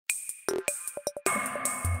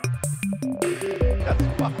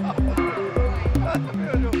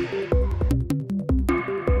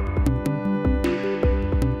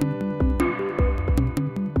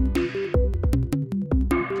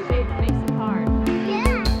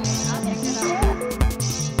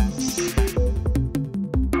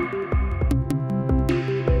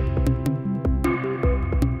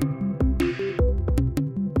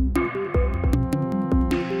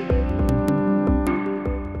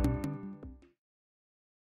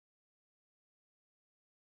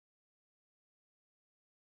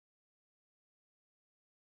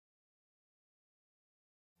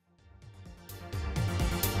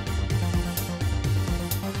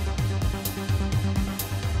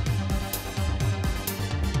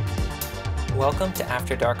Welcome to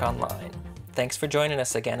After Dark Online. Thanks for joining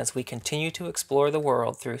us again as we continue to explore the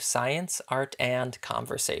world through science, art, and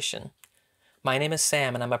conversation. My name is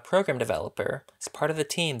Sam and I'm a program developer as part of the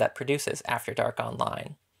team that produces After Dark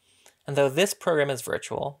Online. And though this program is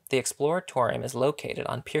virtual, the Exploratorium is located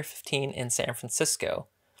on Pier 15 in San Francisco,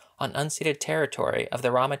 on unceded territory of the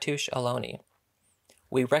Ramaytush Ohlone.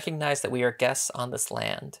 We recognize that we are guests on this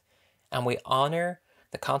land, and we honor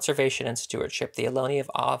the conservation and stewardship the Ohlone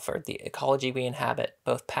have offered the ecology we inhabit,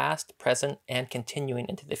 both past, present, and continuing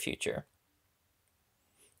into the future.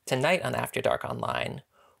 Tonight on After Dark Online,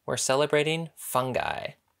 we're celebrating fungi.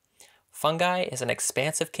 Fungi is an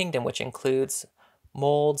expansive kingdom which includes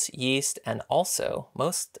molds, yeast, and also,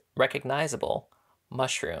 most recognizable,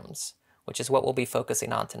 mushrooms, which is what we'll be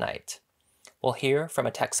focusing on tonight. We'll hear from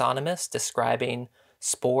a taxonomist describing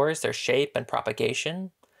spores, their shape and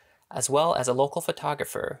propagation, as well as a local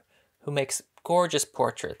photographer who makes gorgeous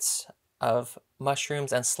portraits of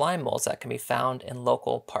mushrooms and slime molds that can be found in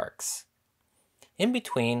local parks. In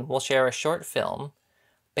between, we'll share a short film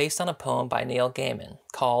based on a poem by Neil Gaiman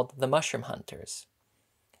called The Mushroom Hunters.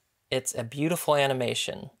 It's a beautiful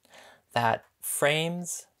animation that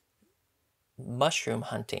frames mushroom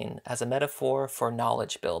hunting as a metaphor for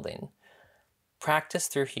knowledge building,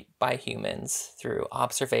 practiced by humans through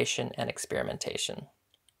observation and experimentation.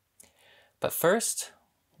 But first,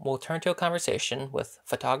 we'll turn to a conversation with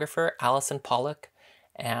photographer Alison Pollack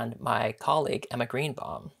and my colleague Emma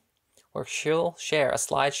Greenbaum, where she'll share a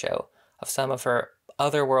slideshow of some of her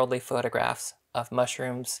otherworldly photographs of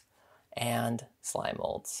mushrooms and slime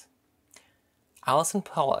molds. Alison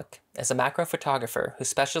Pollack is a macro photographer who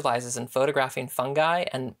specializes in photographing fungi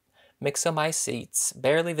and Myxomycetes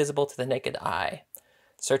barely visible to the naked eye.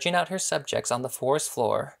 Searching out her subjects on the forest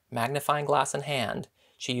floor, magnifying glass in hand,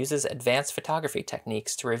 she uses advanced photography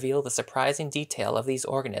techniques to reveal the surprising detail of these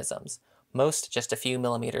organisms, most just a few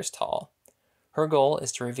millimeters tall. Her goal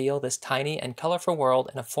is to reveal this tiny and colorful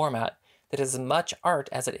world in a format that is as much art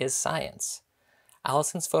as it is science.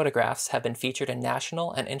 Alison's photographs have been featured in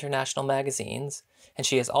national and international magazines, and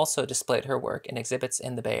she has also displayed her work in exhibits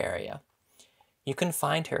in the Bay Area. You can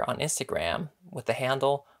find her on Instagram with the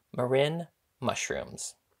handle Marin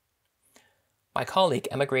Mushrooms. My colleague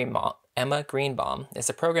Emma Greenbaum is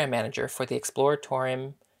a program manager for the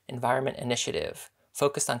Exploratorium Environment Initiative,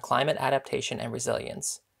 focused on climate adaptation and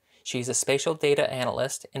resilience. She's a spatial data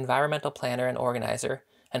analyst, environmental planner, and organizer,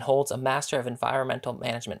 and holds a Master of Environmental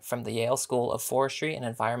Management from the Yale School of Forestry and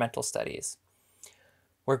Environmental Studies.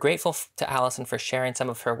 We're grateful to Alison for sharing some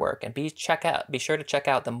of her work, and be sure to check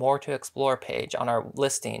out the More to Explore page on our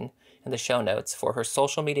listing in the show notes for her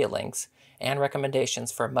social media links and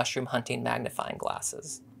recommendations for mushroom hunting magnifying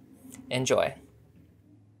glasses. Enjoy.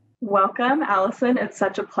 Welcome, Alison. It's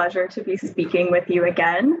such a pleasure to be speaking with you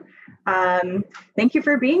again. Thank you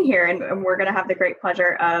for being here, and we're going to have the great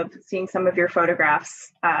pleasure of seeing some of your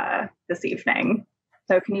photographs this evening.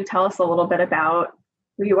 So can you tell us a little bit about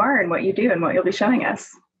who you are and what you do and what you'll be showing us?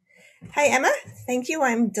 Hi, Emma. Thank you.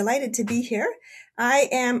 I'm delighted to be here. I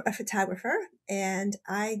am a photographer, and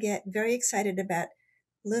I get very excited about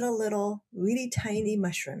little, really tiny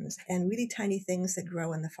mushrooms and really tiny things that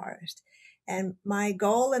grow in the forest. And my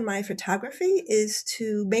goal in my photography is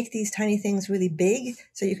to make these tiny things really big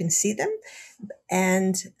so you can see them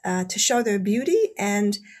and to show their beauty.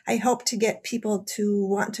 And I hope to get people to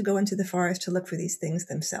want to go into the forest to look for these things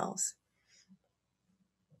themselves.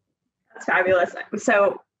 That's fabulous.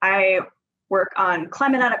 So I work on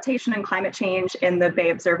climate adaptation and climate change in the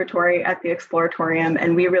Bay Observatory at the Exploratorium,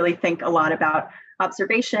 and we really think a lot about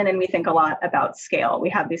observation, and we think a lot about scale. We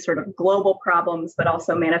have these sort of global problems, but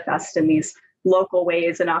also manifest in these local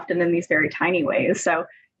ways and often in these very tiny ways. So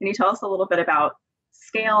can you tell us a little bit about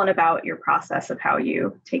scale and about your process of how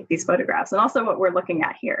you take these photographs, and also what we're looking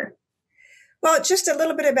at here? Well, just a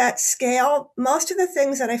little bit about scale. Most of the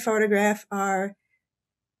things that I photograph are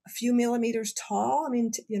a few millimeters tall. I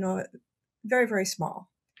mean, very, very small.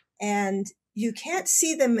 And you can't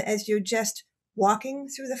see them as you're just walking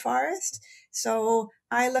through the forest. So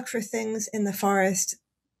I look for things in the forest.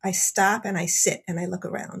 I stop and I sit and I look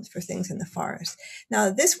around for things in the forest. Now,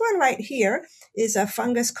 this one right here is a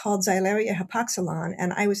fungus called Xylaria hypoxylon,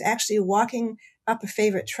 and I was actually walking up a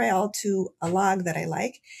favorite trail to a log that I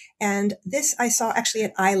like. And this I saw actually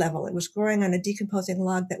at eye level. It was growing on a decomposing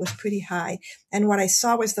log that was pretty high. And what I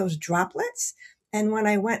saw was those droplets. And when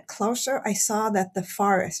I went closer, I saw that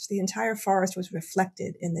the entire forest was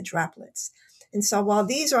reflected in the droplets. And so while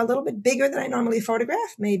these are a little bit bigger than I normally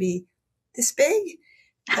photograph, maybe this big,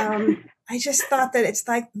 I just thought that it's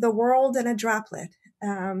like the world in a droplet.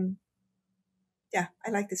 Yeah, I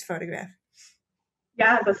like this photograph.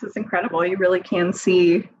 Yeah, this is incredible. You really can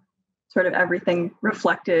see sort of everything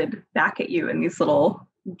reflected back at you in these little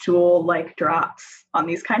jewel-like drops on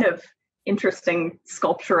these kind of interesting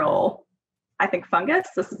sculptural, I think, fungus.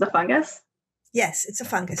 This is a fungus? Yes, it's a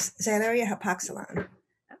fungus, Xylaria hypoxylon.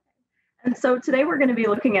 And so today we're going to be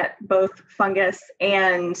looking at both fungus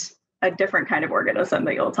and a different kind of organism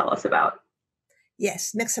that you'll tell us about.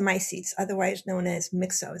 Yes, Myxomycetes, otherwise known as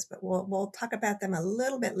myxos, but we'll talk about them a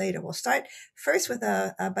little bit later. We'll start first with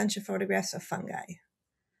a bunch of photographs of fungi.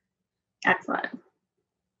 Excellent.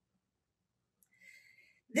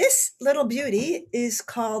 This little beauty is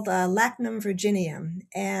called Lachnum virginium,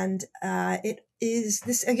 and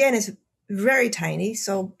this again is very tiny,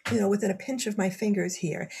 so within a pinch of my fingers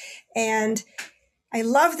here, and I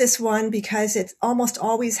love this one because it almost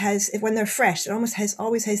always has, when they're fresh, it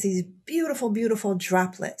always has these beautiful, beautiful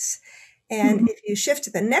droplets. And if you shift to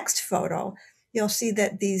the next photo, you'll see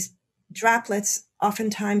that these droplets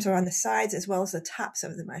oftentimes are on the sides as well as the tops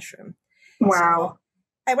of the mushroom. Wow. So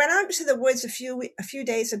I went out into the woods a few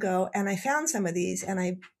days ago and I found some of these, and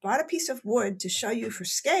I brought a piece of wood to show you for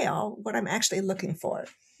scale what I'm actually looking for.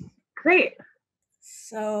 Great.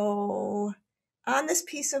 So on this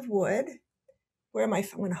piece of wood, I'm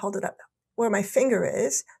going to hold it up, where my finger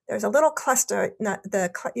is, there's a little cluster.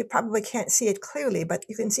 You probably can't see it clearly, but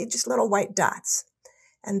you can see just little white dots.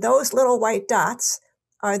 And those little white dots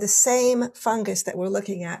are the same fungus that we're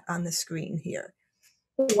looking at on the screen here.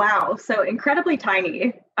 Wow, so incredibly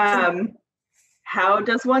tiny. How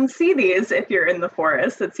does one see these if you're in the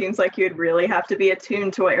forest? It seems like you'd really have to be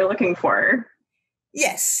attuned to what you're looking for.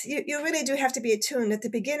 Yes, you really do have to be attuned. At the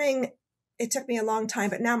beginning, it took me a long time,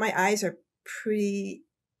 but now my eyes are pretty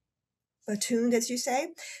attuned, as you say.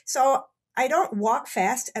 So I don't walk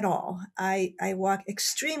fast at all. I walk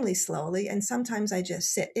extremely slowly, and sometimes I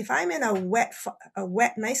just sit. If I'm in a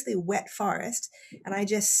nicely wet forest, and I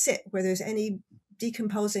just sit where there's any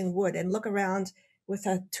decomposing wood and look around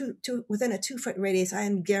within a 2-foot radius, I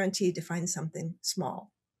am guaranteed to find something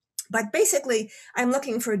small. But basically, I'm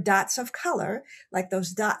looking for dots of color, like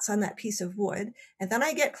those dots on that piece of wood. And then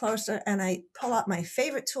I get closer and I pull out my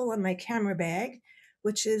favorite tool in my camera bag,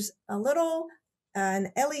 which is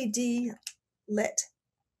an LED lit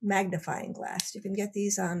magnifying glass. You can get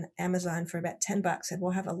these on Amazon for about $10, and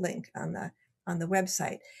we'll have a link on the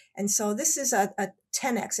website. And so this is a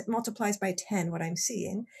 10x. It multiplies by 10 what I'm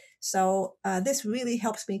seeing. So this really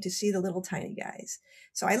helps me to see the little tiny guys.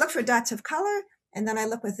 So I look for dots of color. And then I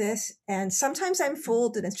look with this, and sometimes I'm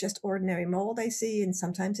fooled and it's just ordinary mold I see, and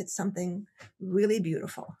sometimes it's something really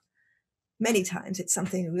beautiful. Many times it's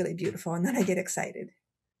something really beautiful, and then I get excited.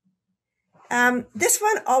 This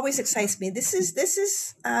one always excites me. This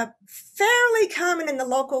is fairly common in the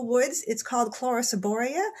local woods. It's called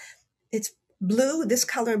Chlorosaborea. It's blue, this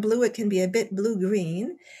color blue. It can be a bit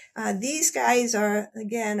blue-green. These guys are,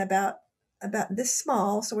 again, about this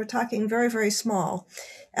small, so we're talking very, very small.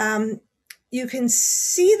 You can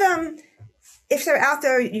see them, if they're out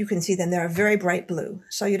there, you can see them. They're very bright blue.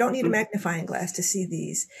 So you don't need a magnifying glass to see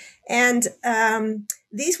these. And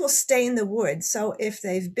these will stain the wood. So if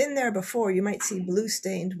they've been there before, you might see blue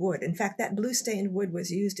stained wood. In fact, that blue stained wood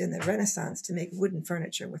was used in the Renaissance to make wooden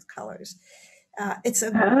furniture with colors. It's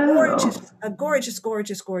a gorgeous,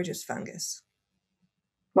 gorgeous, gorgeous fungus.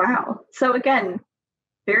 Wow. So again,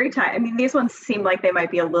 very tiny. I mean, these ones seem like they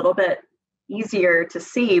might be a little bit easier to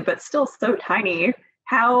see, but still so tiny.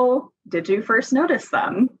 How did you first notice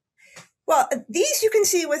them? Well, these you can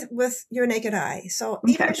see with your naked eye. So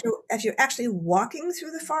even if you're actually walking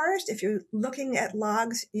through the forest, if you're looking at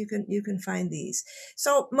logs, you can find these.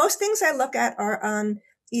 So most things I look at are on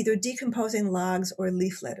either decomposing logs or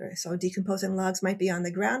leaf litter. So decomposing logs might be on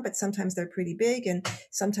the ground, but sometimes they're pretty big, and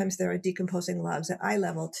sometimes there are decomposing logs at eye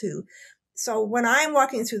level too. So when I'm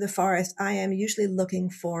walking through the forest, I am usually looking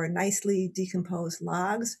for nicely decomposed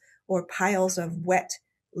logs or piles of wet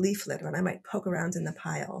leaf litter, and I might poke around in the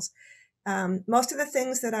piles. Most of the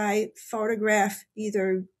things that I photograph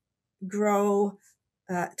either grow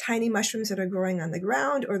tiny mushrooms that are growing on the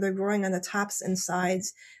ground, or they're growing on the tops and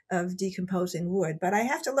sides of decomposing wood. But I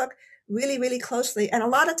have to look really, really closely. And a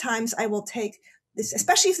lot of times I will take this,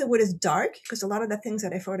 especially if the wood is dark, because a lot of the things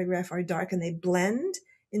that I photograph are dark and they blend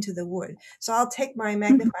into the wood. So I'll take my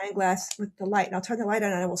magnifying glass with the light and I'll turn the light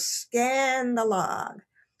on and I will scan the log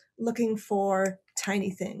looking for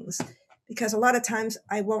tiny things, because a lot of times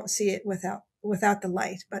I won't see it without the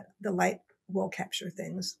light, but the light will capture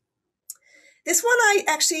things. This one I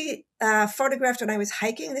actually photographed when I was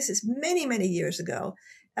hiking. This is many, many years ago.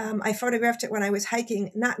 I photographed it when I was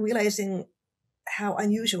hiking, not realizing how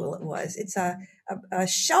unusual it was. It's a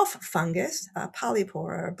shelf fungus, a polypore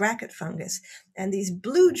or a bracket fungus. And these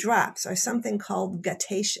blue drops are something called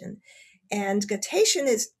guttation. And guttation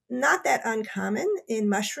is not that uncommon in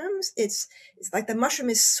mushrooms. It's like the mushroom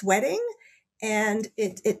is sweating, and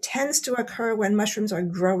it tends to occur when mushrooms are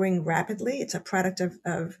growing rapidly. It's a product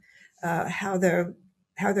of how they're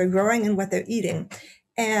growing and what they're eating.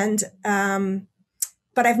 And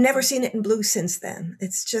but I've never seen it in blue since then.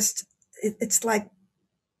 It's just it's like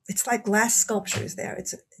glass sculptures there.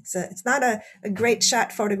 It's not a great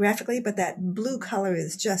shot photographically, but that blue color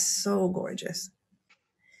is just so gorgeous.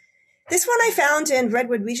 This one I found in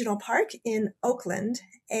Redwood Regional Park in Oakland,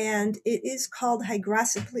 and it is called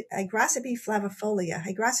Hygrosepi flavofolia.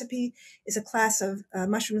 Hygrosepi is a class of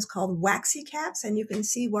mushrooms called waxy caps, and you can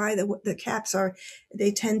see why the caps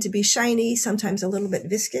they tend to be shiny, sometimes a little bit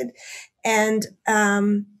viscid. And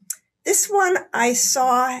this one I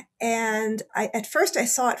saw, and at first I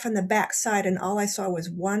saw it from the back side, and all I saw was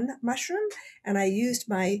one mushroom. And I used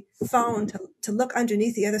my phone to look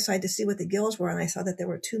underneath the other side to see what the gills were, and I saw that there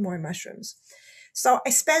were two more mushrooms. So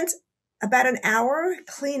I spent about an hour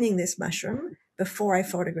cleaning this mushroom before I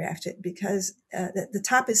photographed it, because the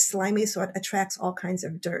top is slimy, so it attracts all kinds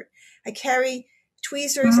of dirt. I carry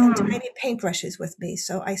tweezers and tiny paintbrushes with me,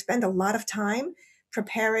 so I spend a lot of time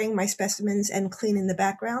preparing my specimens and cleaning the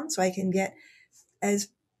background so I can get as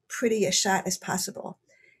pretty a shot as possible.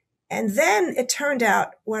 And then it turned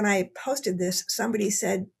out, when I posted this, somebody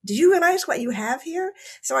said, "Do you realize what you have here?"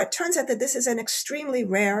 So it turns out that this is an extremely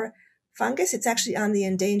rare fungus. It's actually on the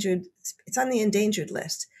endangered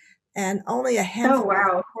list. And only a handful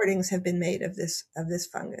of recordings have been made of this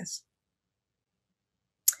fungus.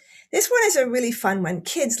 This one is a really fun one.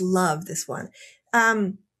 Kids love this one.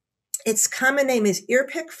 Its common name is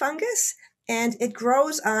earpick fungus, and it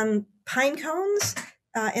grows on pine cones.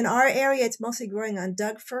 In our area, it's mostly growing on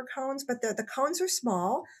Doug fir cones, but the cones are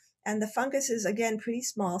small, and the fungus is, again, pretty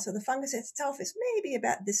small. So the fungus itself is maybe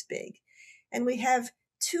about this big. And we have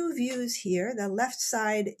two views here. The left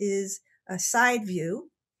side is a side view.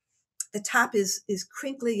 The top is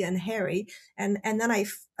crinkly and hairy. And then I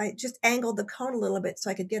just angled the cone a little bit so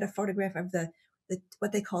I could get a photograph of the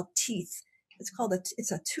what they call teeth.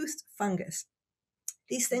 It's a toothed fungus.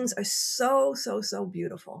 These things are so, so, so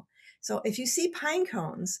beautiful. So if you see pine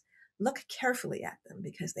cones, look carefully at them,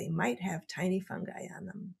 because they might have tiny fungi on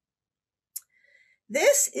them.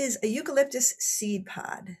 This is a eucalyptus seed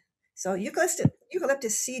pod. So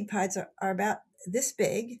eucalyptus seed pods are about this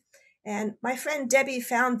big. And my friend Debbie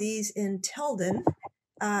found these in Tilden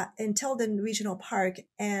Regional Park.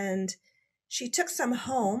 And she took some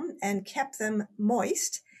home and kept them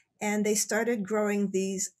moist. And they started growing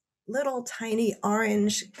these little tiny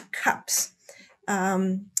orange cups.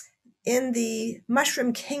 In the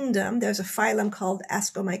mushroom kingdom, there's a phylum called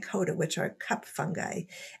MYXOMYCETE, which are cup fungi.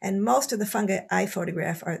 And most of the fungi I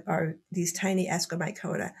photograph are these tiny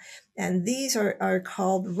MYXOMYCETE. And these are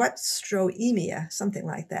called Rutstroemia, something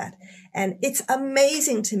like that. And it's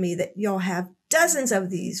amazing to me that you'll have dozens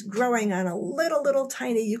of these growing on a little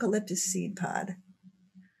tiny eucalyptus seed pod.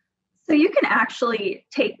 So you can actually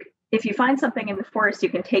if you find something in the forest, you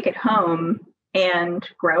can take it home and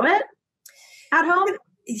grow it at home?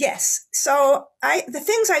 Yes. So the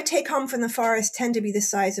things I take home from the forest tend to be the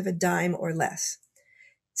size of a dime or less.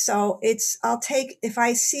 So if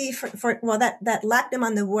I see that lactum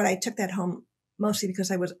on the wood, I took that home mostly because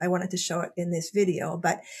I wanted to show it in this video,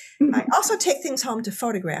 but I also take things home to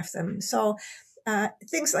photograph them. So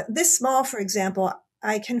things like this small, for example,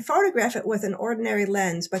 I can photograph it with an ordinary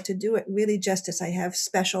lens, but to do it really justice, I have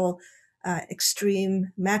special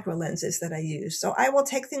extreme macro lenses that I use. So I will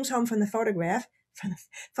take things home from the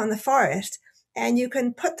forest, and you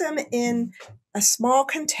can put them in a small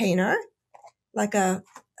container, like a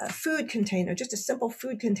food container, just a simple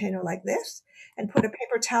food container like this, and put a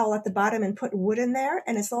paper towel at the bottom and put wood in there.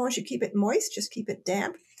 And as long as you keep it moist, just keep it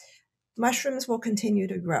damp, mushrooms will continue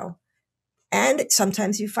to grow. And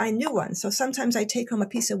sometimes you find new ones. So sometimes I take home a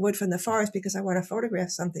piece of wood from the forest because I want to photograph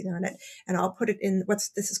something on it, and I'll put it in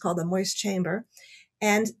this is called a moist chamber.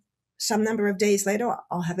 And some number of days later,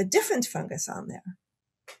 I'll have a different fungus on there.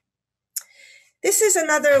 This is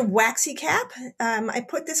another waxy cap. I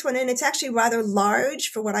put this one in. It's actually rather large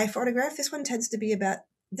for what I photograph. This one tends to be about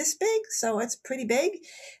this big, so it's pretty big.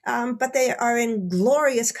 But they are in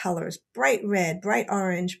glorious colors, bright red, bright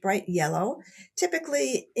orange, bright yellow.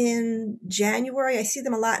 Typically in January, I see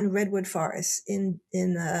them a lot in redwood forests,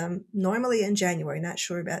 normally in January, not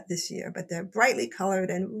sure about this year, but they're brightly colored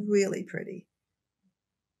and really pretty.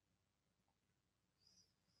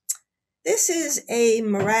 This is a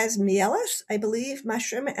marasmiellus, I believe,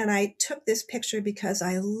 mushroom, and I took this picture because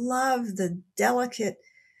I love the delicate,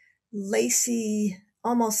 lacy,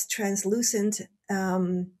 almost translucent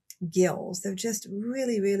gills. They're just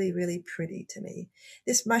really, really, really pretty to me.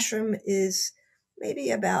 This mushroom is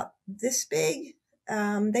maybe about this big.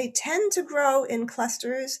 They tend to grow in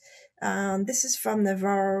clusters. This is from the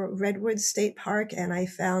Redwood State Park, and I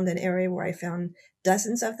found an area where I found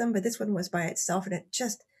dozens of them, but this one was by itself, and it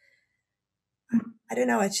just, I don't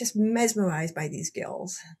know, it's just mesmerized by these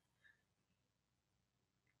gills.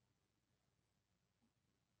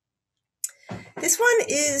 This one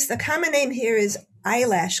is, the common name here is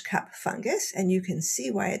eyelash cup fungus, and you can see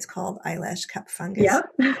why it's called eyelash cup fungus.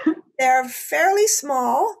 Yep. They're fairly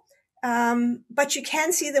small, but you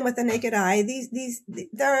can see them with the naked eye.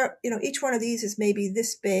 They're, each one of these is maybe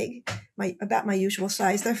this big, about my usual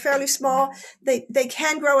size. They're fairly small. They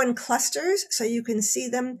can grow in clusters, so you can see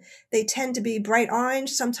them. They tend to be bright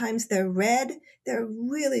orange. Sometimes they're red. They're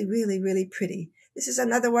really, really, really pretty. This is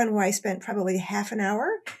another one where I spent probably half an hour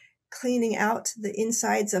cleaning out the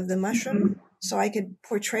insides of the mushroom so I could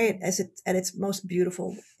portray it in its most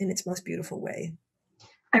beautiful way.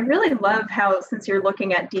 I really love how, since you're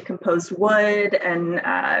looking at decomposed wood and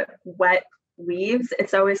wet leaves,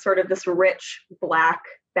 it's always sort of this rich black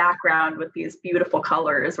background with these beautiful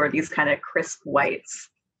colors or these kind of crisp whites.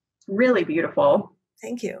 Really beautiful.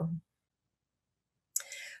 Thank you.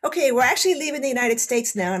 Okay, we're actually leaving the United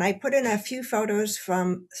States now, and I put in a few photos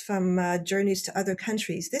from journeys to other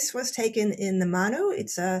countries. This was taken in the Manu.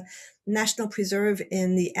 It's a national preserve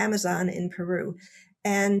in the Amazon in Peru.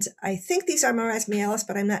 And I think these are marasmiellus,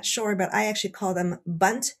 but I'm not sure. But I actually call them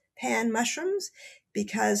bunt pan mushrooms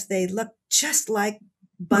because they look just like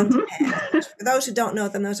bunt pans. For those who don't know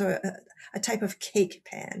them, those are a type of cake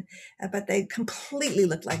pan, but they completely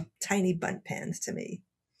look like tiny bunt pans to me.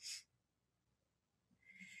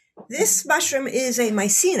 This mushroom is a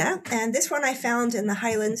mycena, and this one I found in the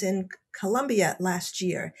highlands in Colombia last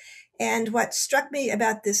year. And what struck me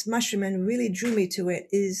about this mushroom and really drew me to it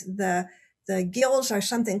is the gills are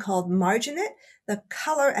something called marginate. The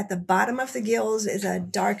color at the bottom of the gills is a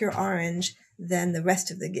darker orange than the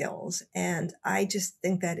rest of the gills. And I just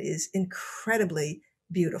think that is incredibly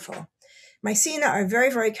beautiful. Mycena are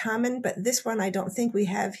very, very common, but this one I don't think we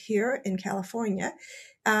have here in California.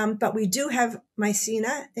 But we do have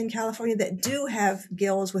mycena in California that do have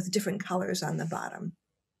gills with different colors on the bottom.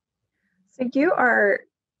 So you are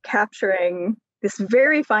capturing this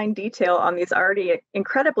very fine detail on these already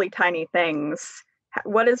incredibly tiny things.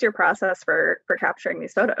 What is your process for capturing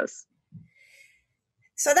these photos?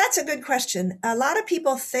 So that's a good question. A lot of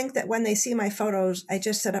people think that when they see my photos, I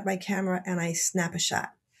just set up my camera and I snap a shot.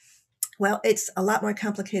 Well, it's a lot more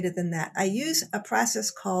complicated than that. I use a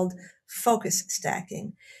process called focus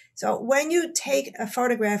stacking. So when you take a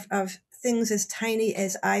photograph of things as tiny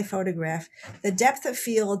as I photograph, the depth of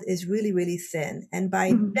field is really, really thin. And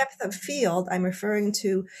by depth of field, I'm referring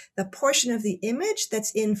to the portion of the image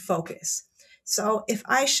that's in focus. So if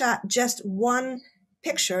I shot just one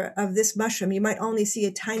picture of this mushroom, you might only see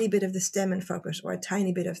a tiny bit of the stem in focus or a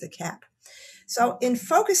tiny bit of the cap. So in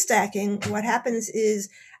focus stacking, what happens is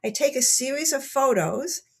I take a series of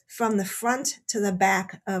photos from the front to the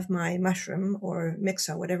back of my mushroom or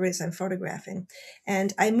myxo, whatever it is I'm photographing.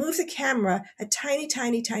 And I move the camera a tiny,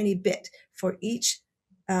 tiny, tiny bit for each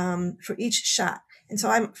shot. And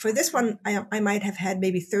so for this one, I might have had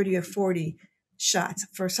maybe 30 or 40 shots.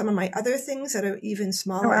 For some of my other things that are even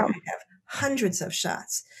smaller, I might have hundreds of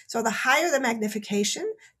shots. So the higher the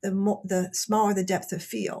magnification, the smaller the depth of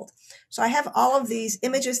field. So I have all of these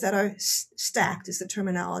images that are stacked is the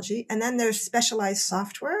terminology. And then there's specialized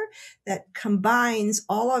software that combines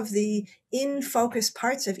all of the in-focus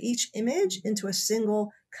parts of each image into a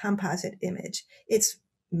single composite image. It's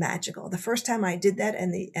magical. The first time I did that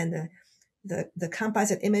and the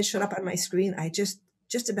composite image showed up on my screen, I just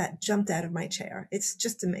about jumped out of my chair. It's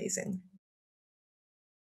just amazing.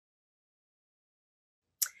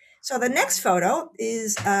 So the next photo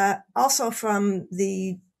is also from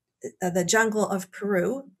the jungle of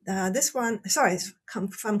Peru. This one, sorry, it's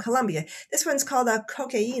from Colombia. This one's called a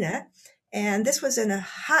cocaina, and this was in a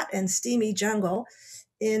hot and steamy jungle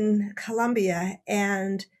in Colombia.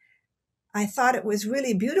 And I thought it was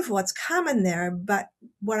really beautiful. It's common there, but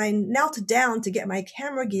when I knelt down to get my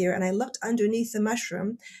camera gear and I looked underneath the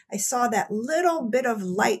mushroom, I saw that little bit of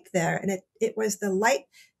light there, and it was the light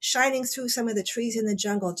shining through some of the trees in the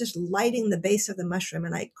jungle, just lighting the base of the mushroom.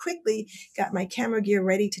 And I quickly got my camera gear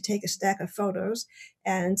ready to take a stack of photos,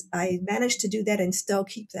 and I managed to do that and still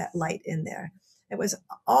keep that light in there. It was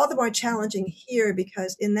all the more challenging here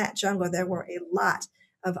because in that jungle there were a lot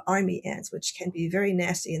of army ants, which can be very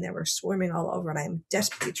nasty, and they were swarming all over, and I'm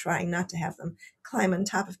desperately trying not to have them climb on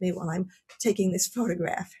top of me while I'm taking this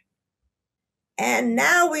photograph. And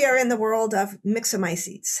now we are in the world of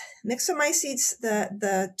Myxomycetes. Myxomycetes,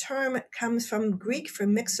 the term comes from Greek for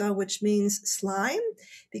myxo, which means slime,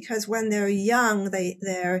 because when they're young, they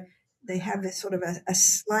have this sort of a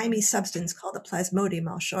slimy substance called a plasmodium.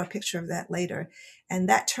 I'll show a picture of that later. And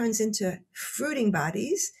that turns into fruiting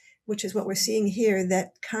bodies, which is what we're seeing here,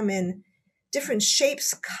 that come in different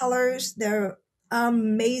shapes, colors. They're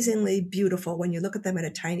amazingly beautiful when you look at them at a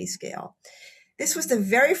tiny scale. This was the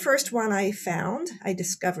very first one I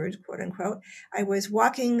discovered, quote unquote. I was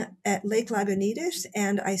walking at Lake Lagunitas,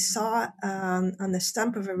 and I saw on the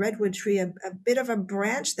stump of a redwood tree a bit of a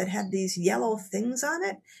branch that had these yellow things on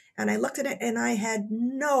it. And I looked at it and I had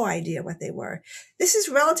no idea what they were. This is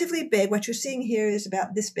relatively big. What you're seeing here is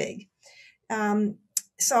about this big.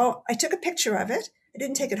 So I took a picture of it. I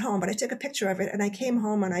didn't take it home, but I took a picture of it, and I came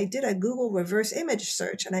home and I did a Google reverse image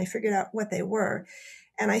search, and I figured out what they were.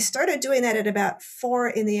 And I started doing that at about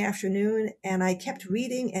 4 p.m, and I kept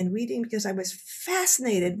reading and reading because I was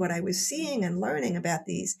fascinated what I was seeing and learning about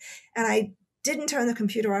these. And I didn't turn the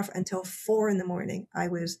computer off until 4 a.m. I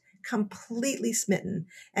was completely smitten.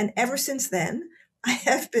 And ever since then, I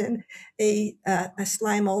have been a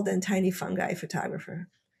slime mold and tiny fungi photographer.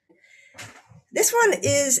 This one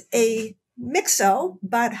is a Myxomycete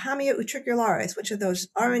utricularis, which are those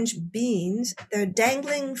orange beans. They're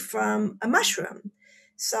dangling from a mushroom.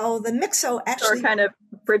 So the myxo actually... So we're kind of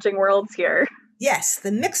bridging worlds here. Yes,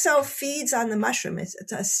 the myxo feeds on the mushroom. It's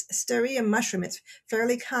a Stereum mushroom. It's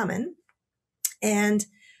fairly common. And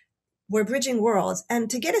we're bridging worlds. And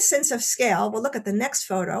to get a sense of scale, we'll look at the next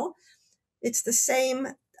photo. It's the same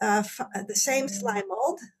slime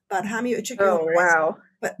mold, but Hamia utricularis. Oh, wow.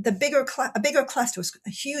 But a bigger cluster, was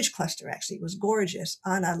a huge cluster actually. It was gorgeous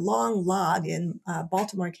on a long log in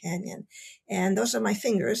Baltimore Canyon. And those are my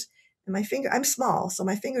fingers. And I'm small, so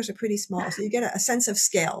my fingers are pretty small. So you get a sense of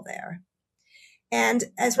scale there. And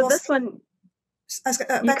as well, this one,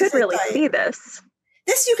 you could really see this.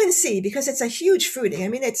 This you can see because it's a huge fruiting. I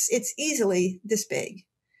mean, it's easily this big.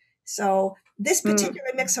 So this particular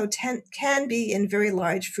myxo can be in very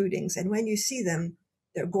large fruitings. And when you see them,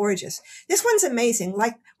 they're gorgeous. This one's amazing.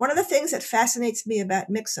 Like, one of the things that fascinates me about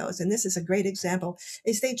myxos, and this is a great example,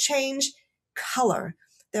 is they change color.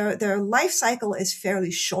 Their life cycle is fairly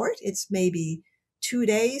short. It's maybe 2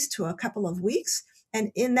 days to a couple of weeks. And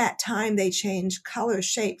in that time, they change color,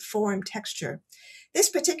 shape, form, texture. This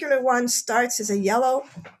particular one starts as a yellow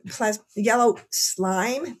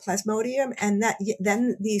slime, plasmodium, and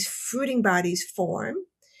then these fruiting bodies form.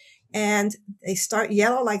 And they start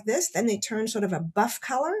yellow like this, then they turn sort of a buff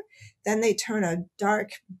color, then they turn a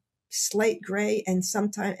dark slate gray, and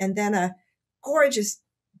then a gorgeous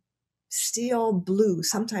steel blue,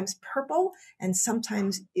 sometimes purple, and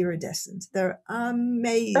sometimes iridescent. They're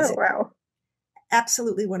amazing. Oh, wow.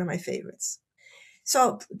 Absolutely one of my favorites.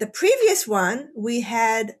 So the previous one, we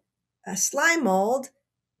had a slime mold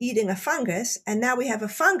eating a fungus, and now we have a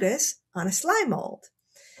fungus on a slime mold.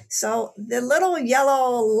 So the little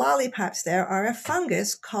yellow lollipops there are a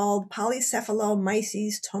fungus called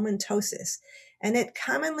Polycephalomyces tomentosus, and it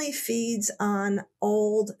commonly feeds on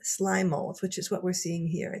old slime molds, which is what we're seeing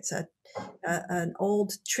here. It's an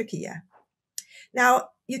old trichia. Now,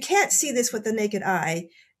 you can't see this with the naked eye.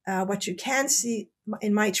 What you can see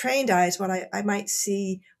in my trained eyes, what I might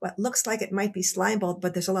see, what looks like it might be slime mold,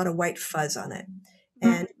 but there's a lot of white fuzz on it.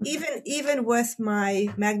 And even with my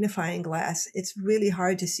magnifying glass, it's really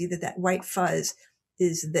hard to see that white fuzz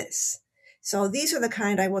is this. So these are the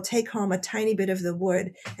kind I will take home a tiny bit of the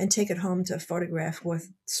wood and take it home to photograph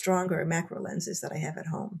with stronger macro lenses that I have at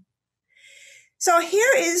home. So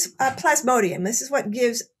here is a plasmodium. This is what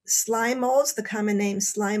gives slime molds the common name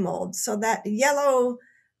slime mold. So that yellow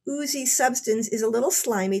oozy substance is a little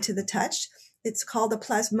slimy to the touch. It's called a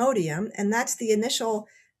plasmodium, and that's the initial.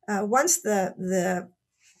 Once the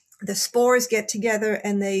spores get together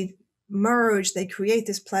and they merge, they create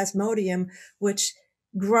this plasmodium, which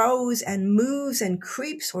grows and moves and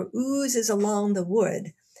creeps or oozes along the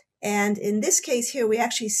wood. And in this case here, we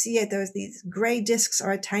actually see it. There's these gray discs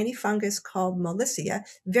are a tiny fungus called Molyssia,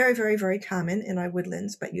 very, very, very common in our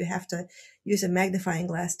woodlands, but you have to use a magnifying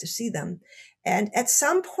glass to see them. And at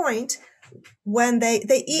some point, when they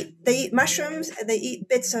eat mushrooms, they eat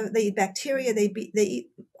bacteria, they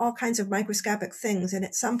eat all kinds of microscopic things. And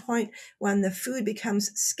at some point, when the food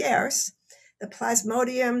becomes scarce, the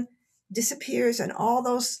plasmodium disappears, and all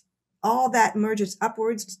that merges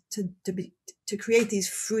upwards to create these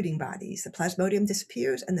fruiting bodies. The plasmodium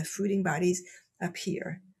disappears, and the fruiting bodies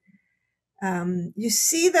appear. You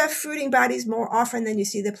see the fruiting bodies more often than you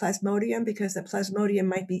see the plasmodium, because the plasmodium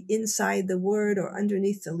might be inside the wood or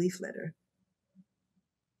underneath the leaf litter.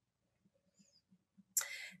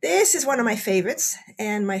 This is one of my favorites,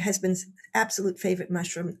 and my husband's absolute favorite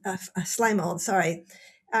mushroom, slime mold, sorry.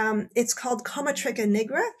 It's called Comatrica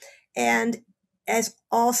nigra, and as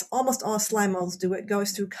almost all slime molds do, it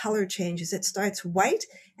goes through color changes. It starts white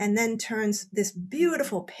and then turns this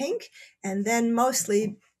beautiful pink, and then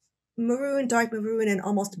mostly maroon, dark maroon, and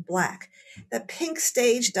almost black. The pink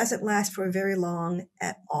stage doesn't last for very long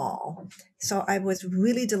at all. So I was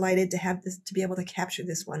really delighted to be able to capture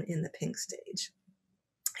this one in the pink stage.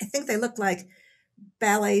 I think they look like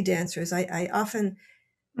ballet dancers. I often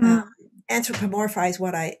anthropomorphize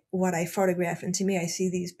what I photograph, and to me, I see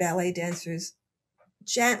these ballet dancers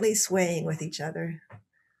gently swaying with each other.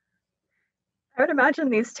 I would imagine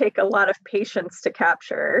these take a lot of patience to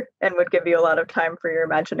capture and would give you a lot of time for your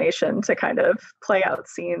imagination to kind of play out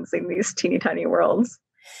scenes in these teeny tiny worlds.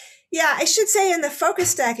 Yeah, I should say in the focus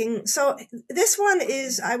stacking, so this one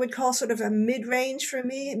is, I would call sort of a mid-range for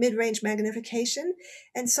me, mid-range magnification.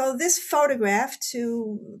 And so this photograph,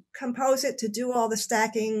 to compose it, to do all the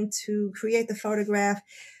stacking, to create the photograph,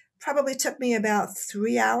 probably took me about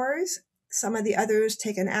 3 hours. Some of the others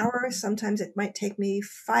take an hour. Sometimes it might take me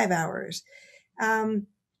 5 hours. I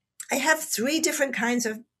have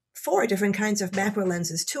four different kinds of macro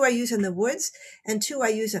lenses. 2 I use in the woods and 2 I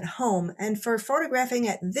use at home. And for photographing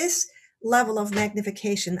at this level of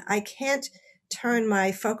magnification, I can't turn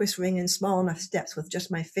my focus ring in small enough steps with just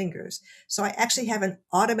my fingers. So I actually have an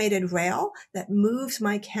automated rail that moves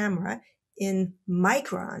my camera in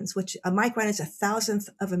microns, which a micron is 1,000th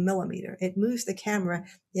of a millimeter. It moves the camera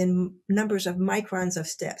in numbers of microns of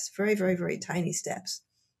steps, very, very, very tiny steps.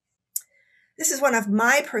 This is one of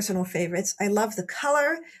my personal favorites. I love the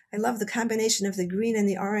color. I love the combination of the green and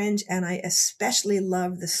the orange, and I especially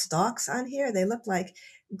love the stalks on here. They look like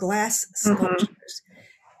glass sculptures.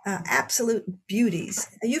 Absolute beauties.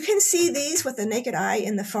 You can see these with the naked eye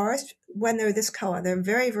in the forest when they're this color. They're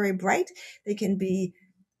very, very bright. They can be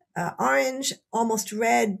orange, almost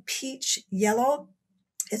red, peach, yellow.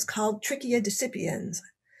 It's called Trichia decipiens.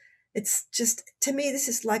 It's just, to me, this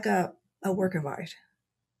is like a work of art.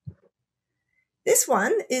 This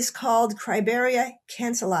one is called Criberia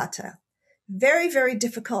cancellata. Very, very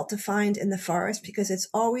difficult to find in the forest because it's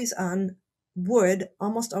always on wood,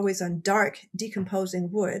 almost always on dark, decomposing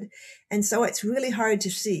wood. And so it's really hard to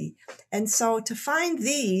see. And so to find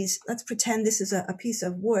these, let's pretend this is a piece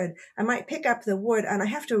of wood. I might pick up the wood and I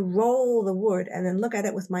have to roll the wood and then look at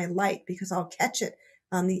it with my light because I'll catch it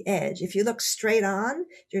on the edge. If you look straight on,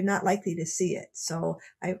 you're not likely to see it. So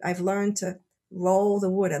I've learned to roll the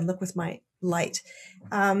wood and look with my light.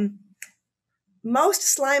 Most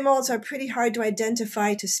slime molds are pretty hard to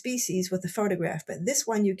identify to species with the photograph, but this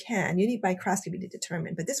one you can. You need microscopy to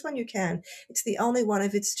determine, but this one you can. It's the only one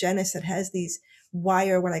of its genus that has these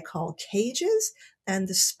wire, what I call cages, and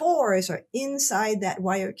the spores are inside that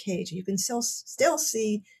wire cage. You can still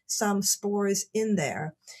see some spores in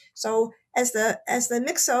there. So as the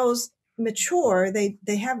myxos mature,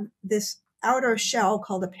 they have this outer shell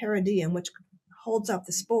called a peridium, which holds up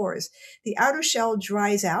the spores. The outer shell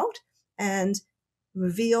dries out and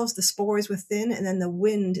reveals the spores within, and then the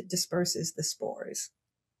wind disperses the spores.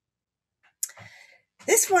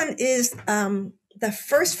 This one is the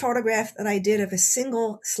first photograph that I did of a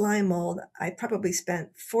single slime mold. I probably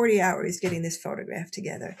spent 40 hours getting this photograph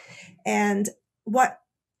together. And what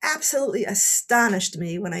absolutely astonished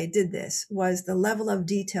me when I did this was the level of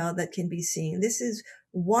detail that can be seen. This is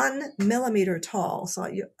 1 millimeter tall, so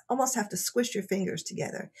you almost have to squish your fingers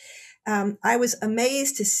together. I was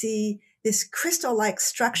amazed to see this crystal-like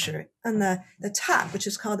structure on the top, which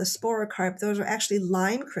is called the sporocarp. Those are actually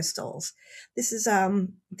lime crystals. This is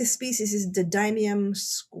this species is Didymium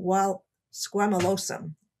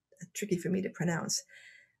squamulosum. Tricky for me to pronounce.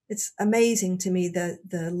 It's amazing to me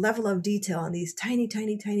the level of detail on these tiny,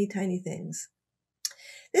 tiny, tiny, tiny things.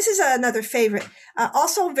 This is another favorite.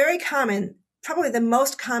 Also very common, probably the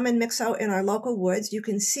most common mixo in our local woods. You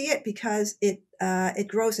can see it because it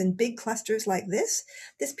grows in big clusters like this.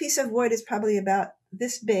 This piece of wood is probably about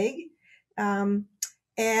this big.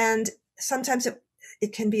 And sometimes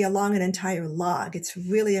it can be along an entire log. It's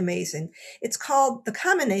really amazing. It's called, the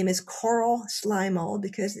common name is coral slime mold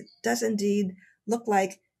because it does indeed look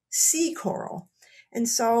like sea coral. And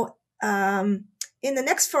so in the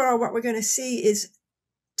next photo, what we're going to see is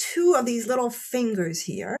two of these little fingers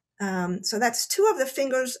here. So that's two of the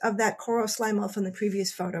fingers of that coral slime mold from the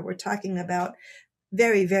previous photo. We're talking about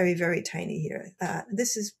very, very, very tiny here.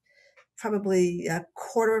 This is probably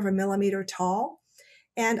 1/4 of a millimeter tall.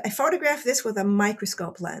 And I photographed this with a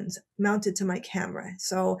microscope lens mounted to my camera.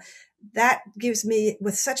 So that gives me,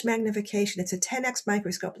 with such magnification, it's a 10x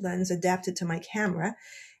microscope lens adapted to my camera,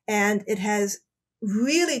 and it has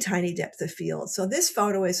really tiny depth of field. So this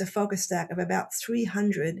photo is a focus stack of about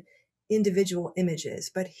 300 individual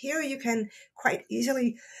images. But here you can quite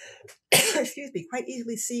easily, quite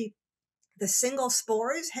easily see the single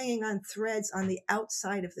spores hanging on threads on the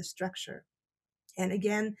outside of the structure. And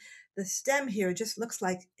again, the stem here just looks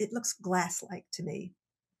like, it looks glass-like to me.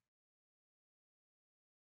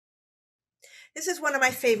 This is one of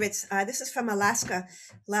my favorites. This is from Alaska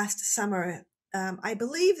last summer. I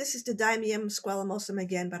believe this is Didymium squamosum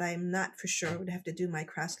again, but I'm not for sure. I would have to do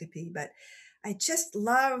microscopy. But I just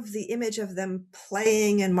love the image of them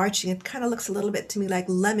playing and marching. It kind of looks a little bit to me like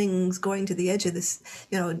lemmings going to the edge of this,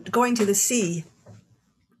 going to the sea.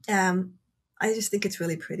 I just think it's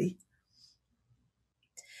really pretty.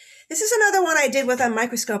 This is another one I did with a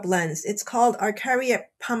microscope lens. It's called Archaea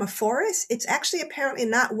pomiformis. It's actually apparently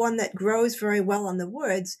not one that grows very well in the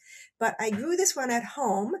woods, but I grew this one at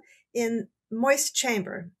home in moist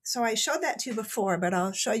chamber. So I showed that to you before, but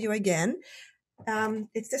I'll show you again.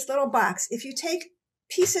 It's this little box. If you take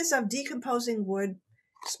pieces of decomposing wood,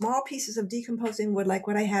 small pieces of decomposing wood like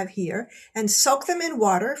what I have here, and soak them in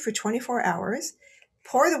water for 24 hours,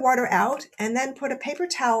 pour the water out, and then put a paper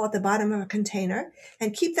towel at the bottom of a container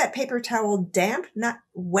and keep that paper towel damp, not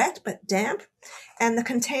wet, but damp, and the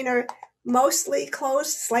container mostly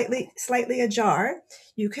closed, slightly ajar,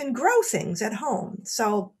 you can grow things at home.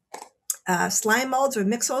 So slime molds or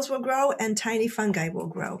mixos will grow and tiny fungi will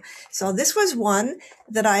grow. So this was one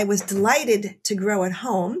that I was delighted to grow at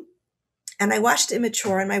home. And I watched it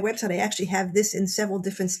mature. On my website, I actually have this in several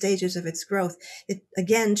different stages of its growth. It,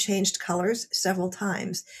 again, changed colors several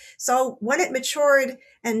times. So when it matured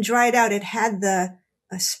and dried out, it had the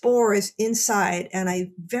spores inside. And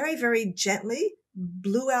I very, very gently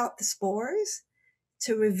blew out the spores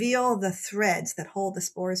to reveal the threads that hold the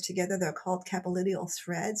spores together. They're called capillidial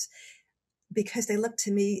threads because they look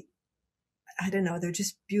to me, I don't know, they're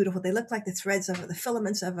just beautiful. They look like the threads of the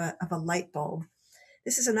filaments of a light bulb.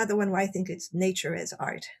 This is another one where I think it's nature as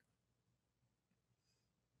art.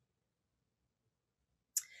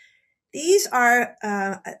 These are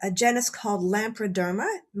a genus called Lamproderma.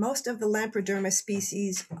 Most of the Lamproderma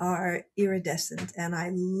species are iridescent, and I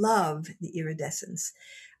love the iridescence.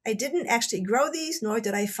 I didn't actually grow these, nor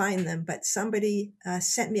did I find them, but somebody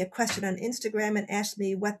sent me a question on Instagram and asked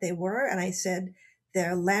me what they were, and I said,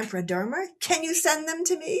 they're Lamproderma. Can you send them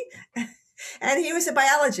to me? And he was a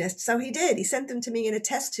biologist, so he did. He sent them to me in a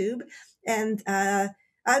test tube. And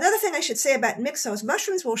another thing I should say about mixos,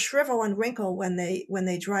 mushrooms will shrivel and wrinkle when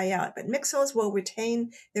they dry out, but mixos will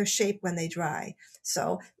retain their shape when they dry.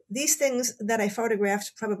 So these things that I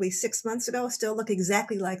photographed probably 6 months ago still look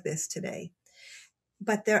exactly like this today.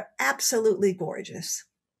 But they're absolutely gorgeous.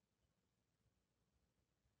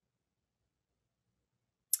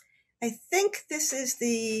 I think this is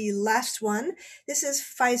the last one. This is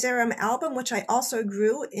Physarum album, which I also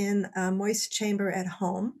grew in a moist chamber at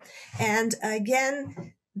home. And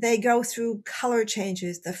again, they go through color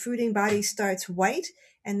changes. The fruiting body starts white,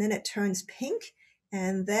 and then it turns pink,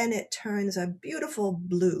 and then it turns a beautiful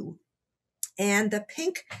blue. And the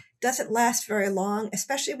pink doesn't last very long,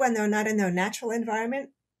 especially when they're not in their natural environment.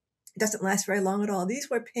 It doesn't last very long at all. These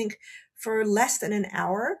were pink for less than an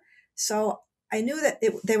hour. So I knew that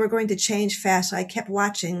they were going to change fast, so I kept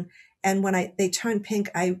watching. And when they turned pink,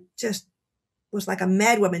 I just was like a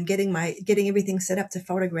madwoman getting everything set up to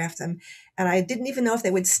photograph them. And I didn't even know if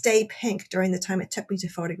they would stay pink during the time it took me to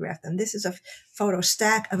photograph them. This is a photo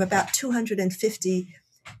stack of about 250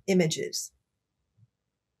 images.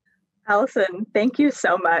 Alison, thank you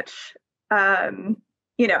so much.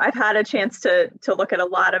 I've had a chance to look at a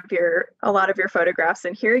lot of your photographs,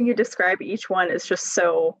 and hearing you describe each one is just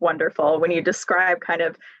so wonderful. When you describe kind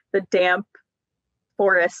of the damp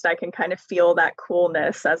forest, I can kind of feel that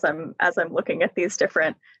coolness as I'm looking at these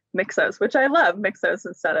different Myxos, which I love, Myxos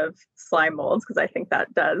instead of slime molds, because I think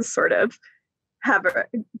that does sort of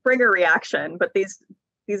bring a reaction. But these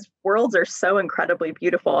worlds are so incredibly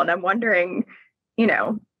beautiful, and I'm wondering, you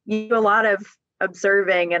do a lot of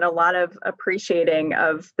observing and a lot of appreciating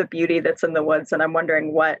of the beauty that's in the woods, and I'm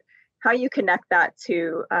wondering how you connect that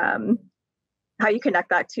to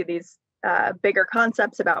these bigger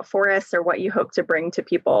concepts about forests, or what you hope to bring to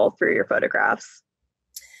people through your photographs.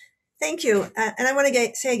 Thank you. And I want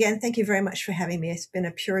to say again, thank you very much for having me. It's been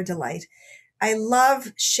a pure delight. I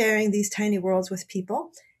love sharing these tiny worlds with people.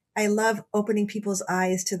 I love opening people's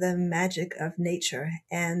eyes to the magic of nature.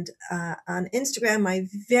 And on Instagram, my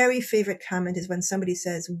very favorite comment is when somebody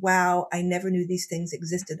says, wow, I never knew these things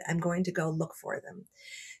existed. I'm going to go look for them.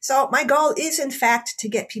 So my goal is, in fact, to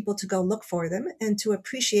get people to go look for them and to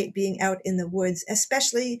appreciate being out in the woods,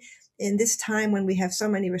 especially in this time when we have so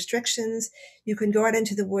many restrictions. You can go out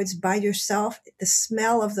into the woods by yourself. The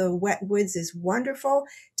smell of the wet woods is wonderful.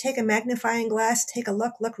 Take a magnifying glass, take a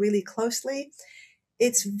look really closely.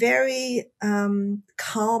 It's very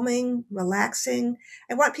calming, relaxing.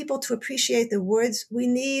 I want people to appreciate the woods. We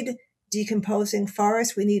need decomposing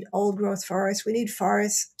forests. We need old growth forests. We need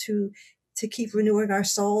forests to keep renewing our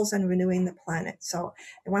souls and renewing the planet. So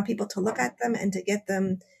I want people to look at them and to get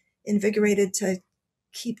them invigorated to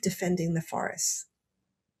keep defending the forests.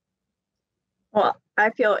 Well, I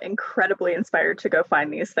feel incredibly inspired to go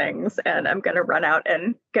find these things, and I'm going to run out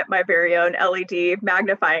and get my very own LED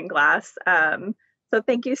magnifying glass. So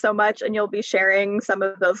thank you so much, and you'll be sharing some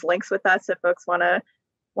of those links with us if folks want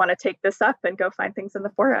to take this up and go find things in the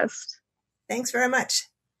forest. Thanks very much.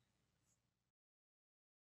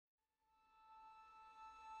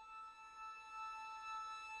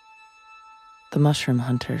 The Mushroom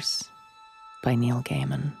Hunters by Neil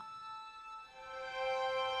Gaiman.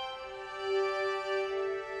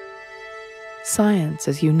 Science,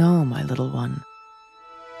 as you know, my little one,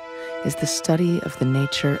 is the study of the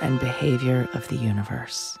nature and behavior of the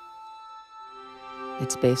universe.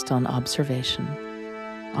 It's based on observation,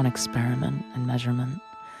 on experiment and measurement,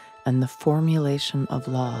 and the formulation of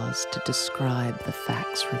laws to describe the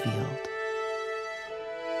facts revealed.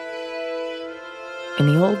 In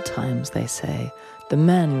the old times, they say, the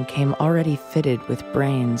men came already fitted with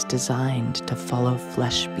brains designed to follow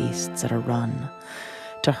flesh beasts at a run,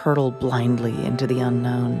 to hurtle blindly into the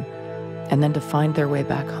unknown, and then to find their way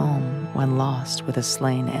back home when lost with a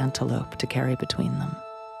slain antelope to carry between them.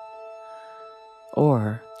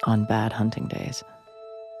 Or, on bad hunting days,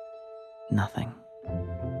 nothing.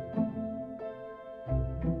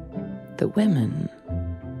 The women,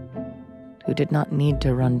 who did not need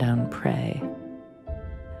to run down prey,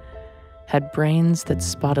 had brains that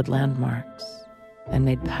spotted landmarks and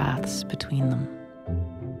made paths between them.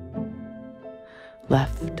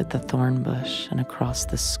 Left at the thorn bush and across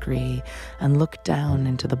the scree, and looked down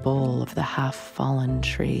into the bole of the half-fallen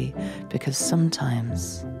tree, because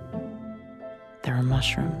sometimes there are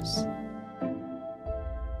mushrooms.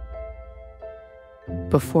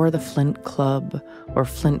 Before the flint club or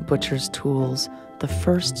flint butcher's tools, the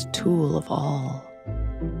first tool of all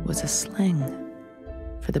was a sling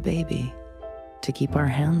for the baby to keep our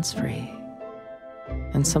hands free,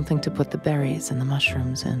 and something to put the berries and the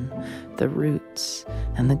mushrooms in, the roots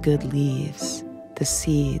and the good leaves, the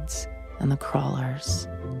seeds and the crawlers.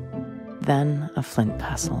 Then a flint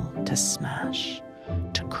pestle to smash,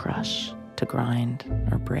 to crush, to grind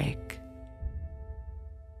or break.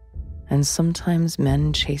 And sometimes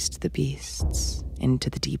men chased the beasts into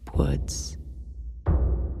the deep woods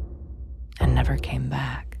and never came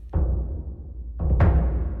back.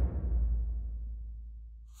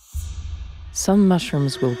 Some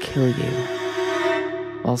mushrooms will kill you,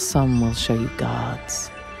 while some will show you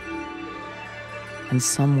gods. And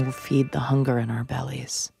some will feed the hunger in our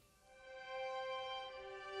bellies.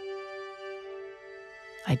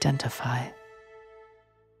 Identify.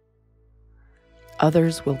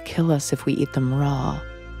 Others will kill us if we eat them raw,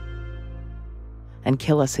 and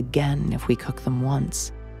kill us again if we cook them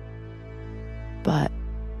once. But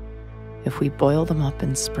if we boil them up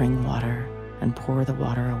in spring water and pour the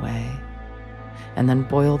water away, and then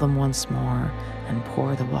boil them once more and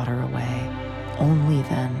pour the water away, only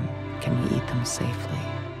then can we eat them safely.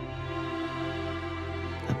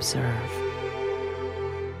 Observe.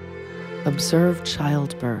 Observe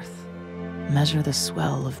childbirth. Measure the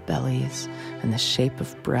swell of bellies and the shape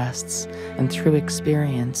of breasts, and through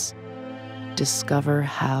experience, discover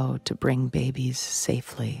how to bring babies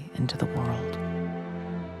safely into the world.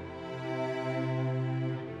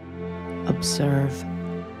 Observe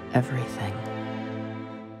everything.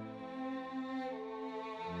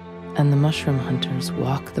 And the mushroom hunters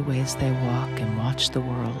walk the ways they walk and watch the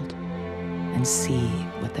world and see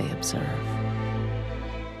what they observe.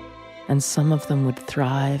 And some of them would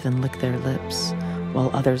thrive and lick their lips, while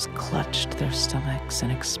others clutched their stomachs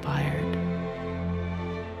and expired.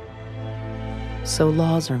 So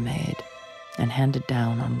laws are made and handed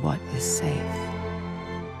down on what is safe.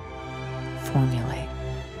 Formulate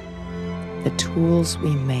the tools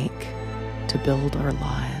we make to build our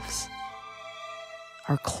lives,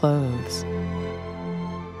 our clothes,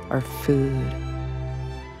 our food,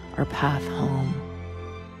 our path home.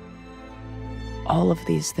 All of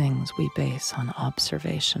these things we base on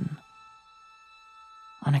observation,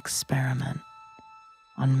 on experiment,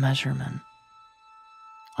 on measurement,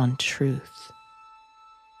 on truth.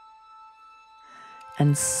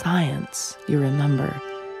 And science, you remember,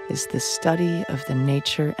 is the study of the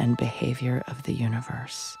nature and behavior of the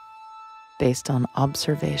universe, based on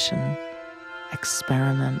observation,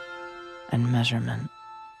 experiment, and measurement,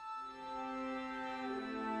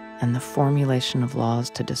 and the formulation of laws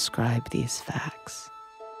to describe these facts.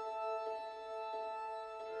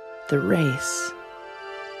 The race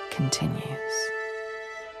continues.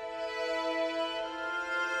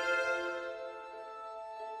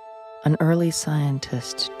 An early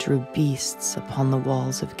scientist drew beasts upon the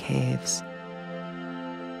walls of caves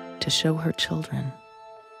to show her children,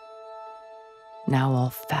 now all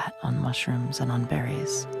fat on mushrooms and on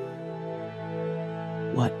berries,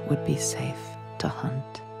 what would be safe to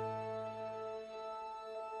hunt.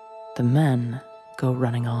 The men go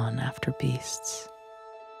running on after beasts.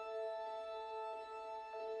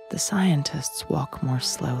 The scientists walk more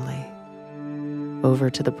slowly, over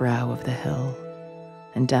to the brow of the hill,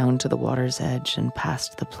 and down to the water's edge and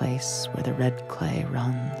past the place where the red clay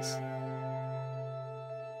runs.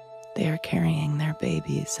 They are carrying their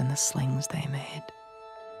babies in the slings they made,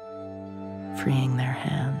 freeing their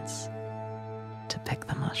hands to pick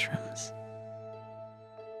the mushrooms.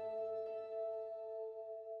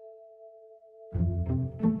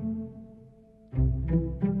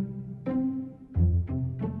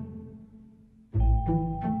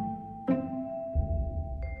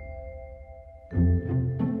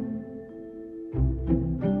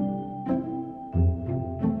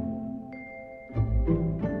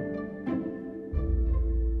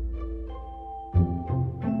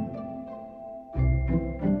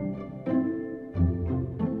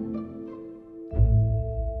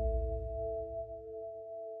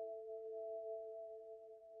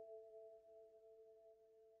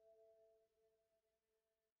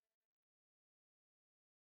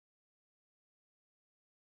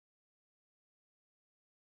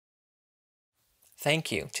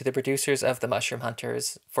 Thank you to the producers of The Mushroom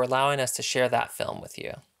Hunters for allowing us to share that film with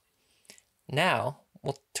you. Now,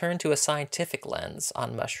 we'll turn to a scientific lens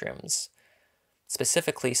on mushrooms,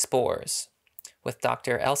 specifically spores, with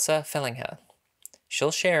Dr. Elsa Fellinga.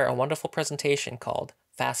 She'll share a wonderful presentation called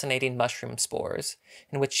Fascinating Mushroom Spores,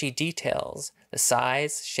 in which she details the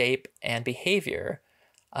size, shape, and behavior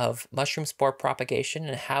of mushroom spore propagation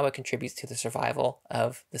and how it contributes to the survival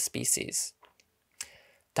of the species.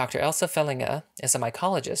 Dr. Elsa Fellinga is a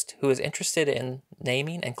mycologist who is interested in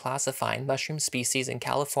naming and classifying mushroom species in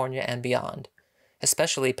California and beyond,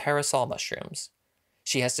 especially parasol mushrooms.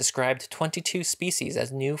 She has described 22 species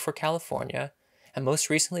as new for California, and most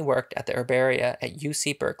recently worked at the herbaria at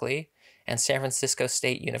UC Berkeley and San Francisco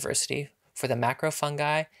State University for the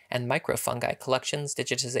macrofungi and microfungi collections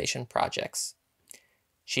digitization projects.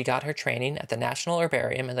 She got her training at the National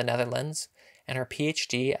Herbarium in the Netherlands and her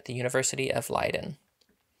PhD at the University of Leiden.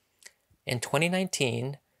 In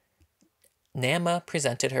 2019, NAMA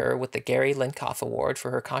presented her with the Gary Linkoff Award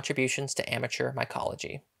for her contributions to amateur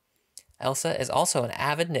mycology. Elsa is also an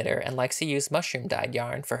avid knitter and likes to use mushroom-dyed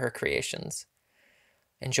yarn for her creations.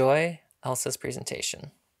 Enjoy Elsa's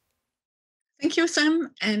presentation. Thank you,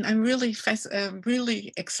 Sam, and I'm really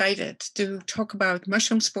excited to talk about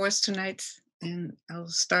mushroom spores tonight. And I'll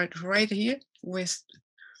start right here with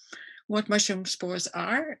what mushroom spores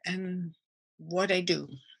are and what they do.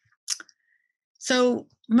 So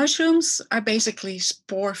mushrooms are basically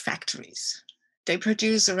spore factories. They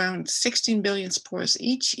produce around 16 billion spores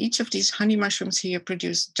each. Each of these honey mushrooms here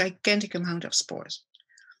produce a gigantic amount of spores.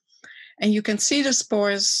 And you can see the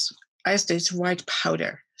spores as this white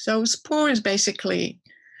powder. So spore is basically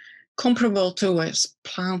comparable to a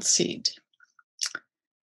plant seed.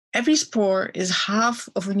 Every spore is half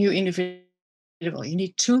of a new individual. You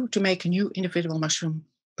need two to make a new individual mushroom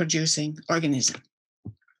producing organism.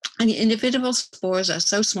 And the individual spores are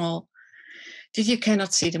so small that you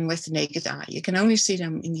cannot see them with the naked eye. You can only see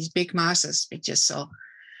them in these big masses we just saw,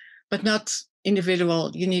 but not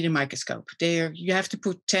individual, you need a microscope. There, you have to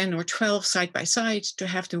put 10 or 12 side by side to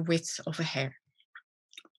have the width of a hair.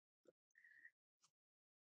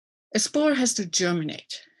 A spore has to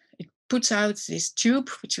germinate. It puts out this tube,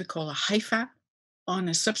 which we call a hypha, on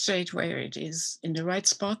a substrate where it is in the right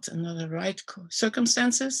spot and under the right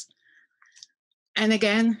circumstances. And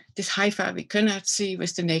again, this hypha we cannot see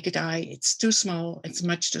with the naked eye. It's too small. It's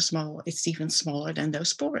much too small. It's even smaller than those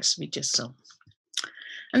spores we just saw.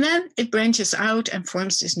 And then it branches out and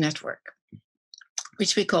forms this network,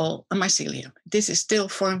 which we call a mycelium. This is still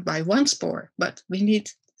formed by one spore, but we need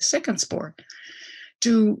a second spore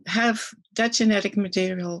to have that genetic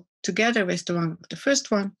material together with the first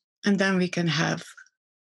one, and then we can have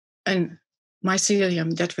a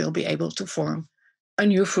mycelium that will be able to form a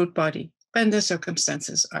new fruit body when the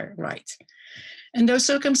circumstances are right. And those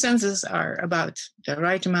circumstances are about the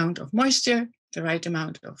right amount of moisture, the right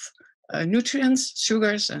amount of nutrients,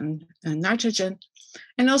 sugars, and nitrogen,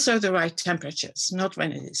 and also the right temperatures, not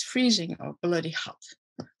when it is freezing or bloody hot.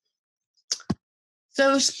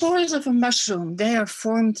 So spores of a mushroom, they are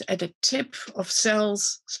formed at the tip of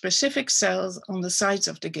cells, specific cells on the sides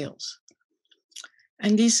of the gills.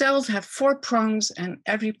 And these cells have 4 prongs, and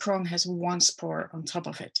every prong has 1 spore on top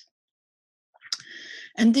of it.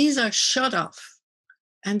 And these are shot off.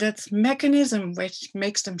 And that mechanism which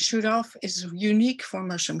makes them shoot off is unique for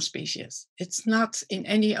mushroom species. It's not in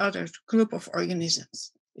any other group of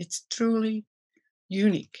organisms. It's truly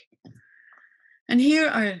unique. And here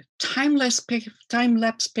are time-lapse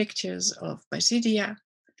pictures of Basidia.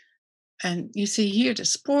 And you see here the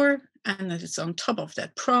spore, and it's on top of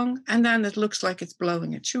that prong, and then it looks like it's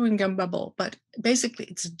blowing a chewing gum bubble, but basically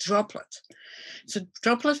it's a droplet. It's a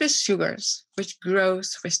droplet with sugars, which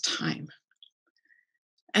grows with time.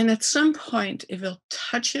 And at some point, it will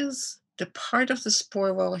touches the part of the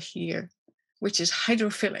spore wall here, which is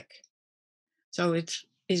hydrophilic. So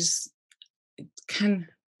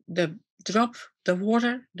the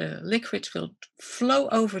water, the liquid will flow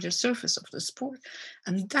over the surface of the spore,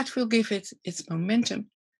 and that will give it its momentum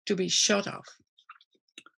to be shot off.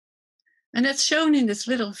 And that's shown in this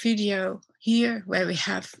little video here, where we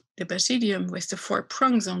have the basidium with the 4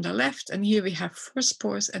 prongs on the left, and here we have 4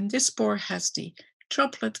 spores, and this spore has the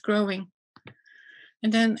droplet growing.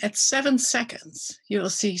 And then at 7 seconds, you will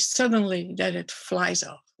see suddenly that it flies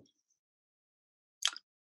off.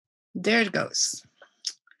 There it goes.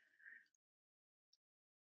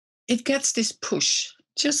 It gets this push,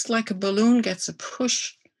 just like a balloon gets a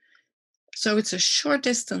push. So it's a short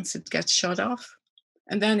distance, it gets shot off,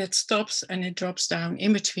 and then it stops and it drops down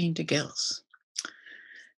in between the gills.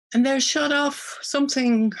 And they're shot off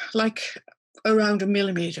something like around 1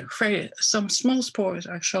 millimeter. Some small spores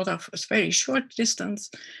are shot off a very short distance.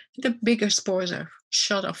 The bigger spores are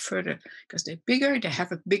shot off further because they're bigger, they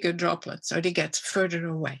have a bigger droplet, so they get further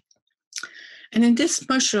away. And in this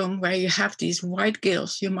mushroom, where you have these wide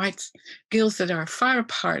gills, gills that are far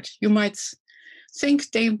apart, you might think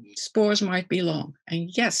the spores might be long. And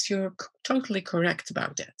yes, you're totally correct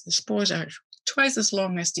about that. The spores are twice as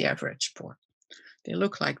long as the average spore. They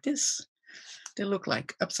look like this. They look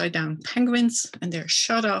like upside down penguins, and they're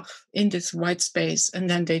shot off in this white space, and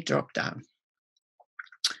then they drop down.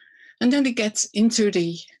 And then it gets into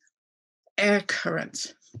the air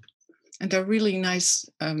current. And there are really nice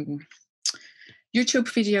YouTube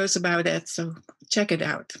videos about that, so check it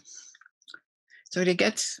out. So they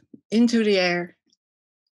get into the air,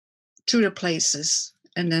 to the places,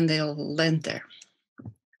 and then they'll land there.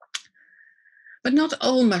 But not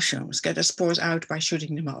all mushrooms get the spores out by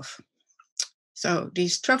shooting them off. So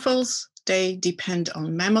these truffles, they depend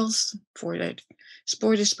on mammals for that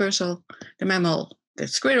spore dispersal. The mammal, the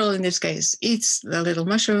squirrel in this case, eats the little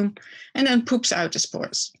mushroom and then poops out the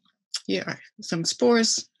spores. Here are some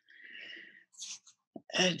spores.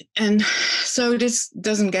 And so this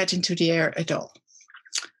doesn't get into the air at all.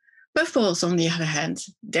 Puffballs, on the other hand,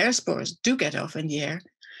 their spores do get off in the air,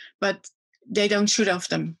 but they don't shoot off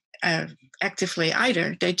them actively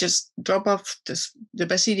either. They just drop off the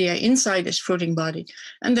basidia inside this fruiting body,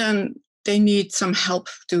 and then they need some help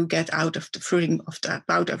to get out of the fruiting of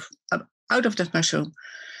out of that mushroom.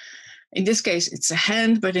 In this case, it's a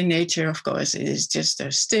hand, but in nature, of course, it is just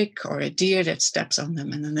a stick or a deer that steps on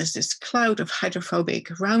them. And then there's this cloud of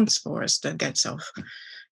hydrophobic round spores that gets off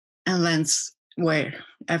and lands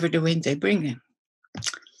wherever the wind they bring in.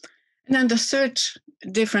 And then the third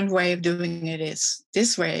different way of doing it is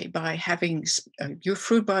this way, by having your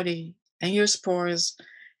fruit body and your spores,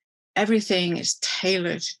 everything is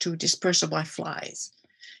tailored to dispersal by flies.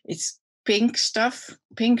 It's pink stuff,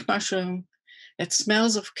 pink mushroom, it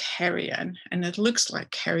smells of carrion, and it looks like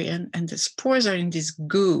carrion, and the spores are in this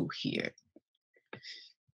goo here.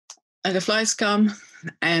 And the flies come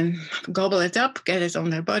and gobble it up, get it on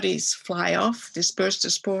their bodies, fly off, disperse the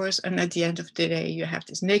spores, and at the end of the day, you have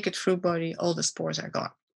this naked fruit body, all the spores are gone.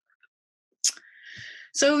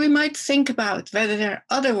 So we might think about whether there are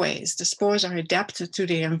other ways the spores are adapted to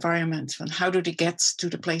the environment, and how do they get to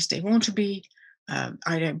the place they want to be? Are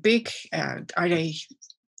they big? Are they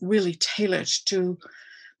really tailored to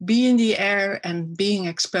be in the air and being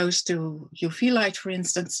exposed to UV light, for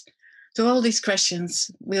instance? So all these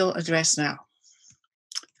questions we'll address now.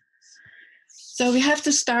 So we have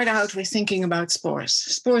to start out with thinking about spores.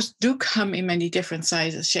 Spores do come in many different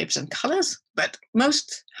sizes, shapes, and colors, but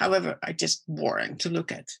most, however, are just boring to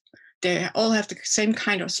look at. They all have the same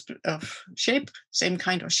kind of shape, same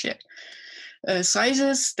kind of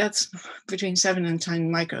sizes. That's between 7 and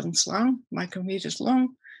 10 micrometers long.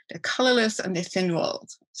 They're colorless and they're thin-walled.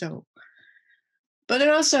 But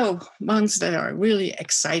there are also ones that are really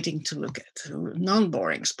exciting to look at,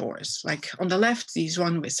 non-boring spores. Like on the left, these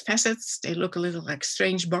one with facets. They look a little like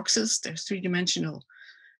strange boxes. They're three-dimensional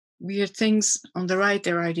weird things. On the right,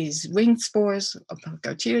 there are these winged spores of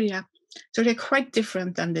Gauteria. So they're quite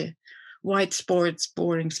different than the white spores,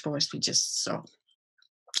 boring spores we just saw.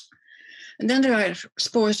 And then there are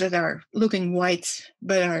spores that are looking white,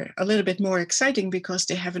 but are a little bit more exciting because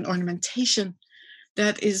they have an ornamentation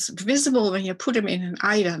that is visible when you put them in an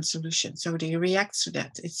iodine solution. So they react to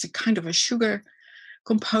that. It's a kind of a sugar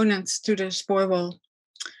component to the spore wall,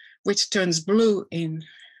 which turns blue in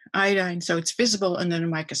iodine. So it's visible under the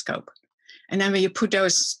microscope. And then when you put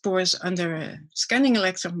those spores under a scanning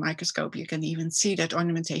electron microscope, you can even see that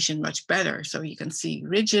ornamentation much better. So you can see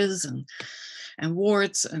ridges and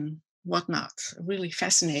warts and whatnot. Really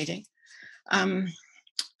fascinating.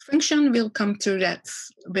 Function, we'll come to that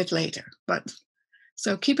a bit later.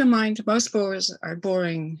 So keep in mind, most spores are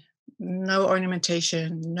boring, no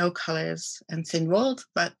ornamentation, no colors, and thin-walled,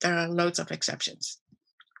 but there are loads of exceptions.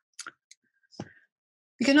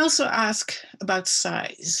 You can also ask about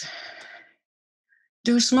size.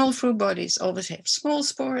 Do small fruit bodies always have small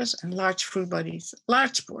spores and large fruit bodies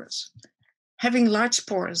large spores? Having large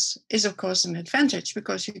spores is, of course, an advantage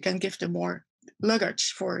because you can give them more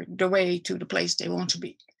luggage for the way to the place they want to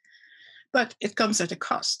be. But it comes at a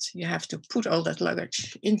cost. You have to put all that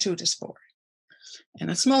luggage into the spore. And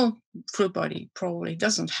a small fruit body probably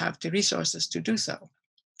doesn't have the resources to do so.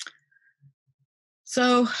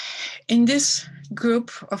 So in this group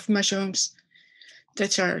of mushrooms,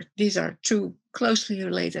 these are two closely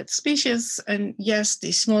related species. And yes,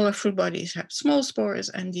 these smaller fruit bodies have small spores,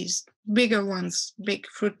 and these bigger ones, big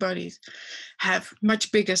fruit bodies, have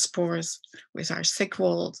much bigger spores, which are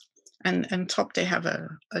thick-walled. And on top, they have a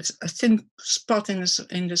thin spot in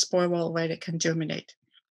the spore wall where they can germinate.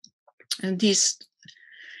 And these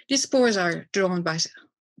spores are drawn by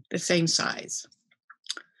the same size,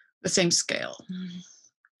 the same scale.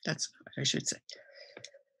 That's what I should say.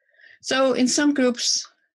 So in some groups,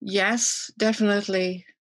 yes, definitely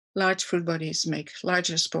large fruit bodies make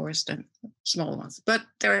larger spores than small ones. But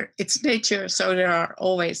it's nature, so there are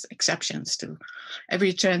always exceptions to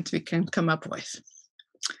every trend we can come up with.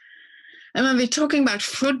 And when we're talking about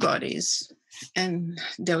fruit bodies and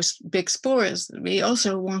those big spores, we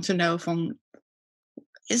also want to know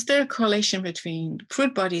is there a correlation between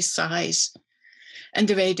fruit body size and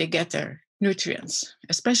the way they get their nutrients,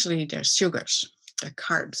 especially their sugars, their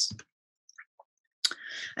carbs?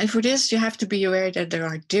 And for this, you have to be aware that there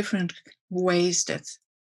are different ways that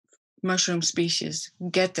mushroom species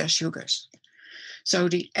get their sugars. So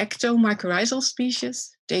the ectomycorrhizal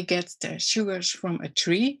species, they get their sugars from a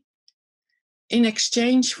tree in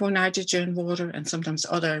exchange for nitrogen, water, and sometimes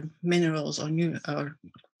other minerals or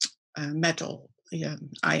metal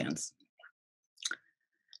ions.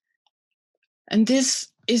 And this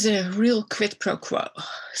is a real quid pro quo.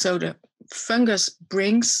 So the fungus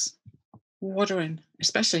brings water and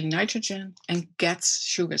especially nitrogen and gets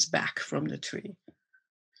sugars back from the tree.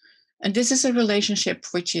 And this is a relationship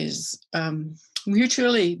which is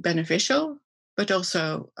mutually beneficial, but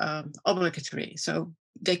also obligatory. So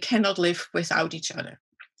they cannot live without each other.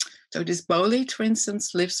 So this bolete, for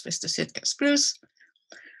instance, lives with the Sitka spruce.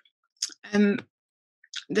 And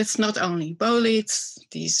that's not only boletes,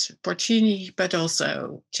 these porcini, but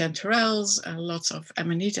also chanterelles, lots of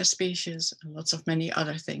amanita species, and lots of many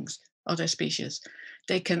other things, other species.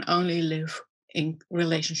 They can only live in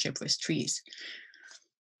relationship with trees.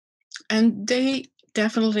 And they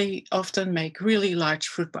definitely often make really large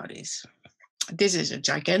fruit bodies. This is a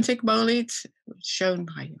gigantic bolete, shown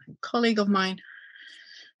by a colleague of mine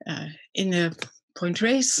in a point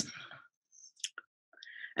race.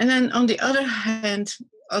 And then on the other hand,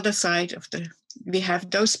 other side of the we have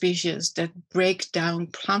those species that break down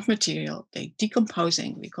plant material. They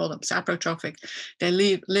decomposing, we call them saprotrophic. They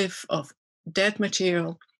live of dead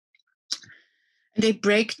material. And they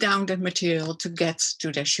break down that material to get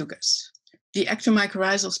to their sugars. The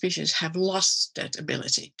ectomycorrhizal species have lost that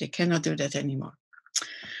ability. They cannot do that anymore.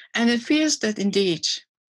 And it appears that indeed,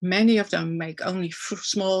 many of them make only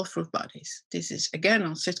small fruit bodies. This is again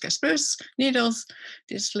on Sitka spruce needles,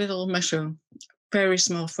 this little mushroom, very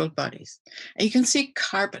small fruit bodies. And you can see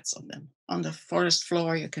carpets of them on the forest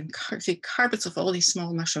floor. You can see carpets of all these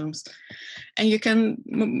small mushrooms. And you can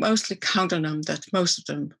mostly count on them that most of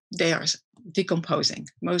them, they are decomposing.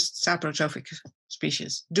 Most saprotrophic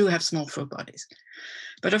species do have small fruit bodies.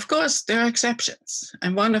 But of course, there are exceptions.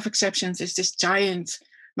 And one of exceptions is this giant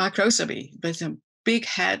microsomy with a big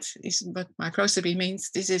head is what microsomy means.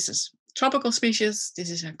 This is a tropical species. This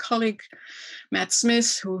is a colleague, Matt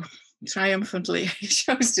Smith, who triumphantly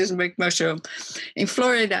shows this big mushroom in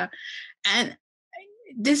Florida. And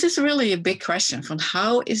this is really a big question from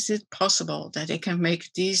how is it possible that they can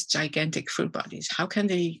make these gigantic fruit bodies? How can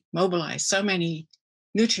they mobilize so many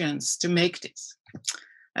nutrients to make this?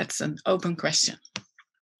 That's an open question.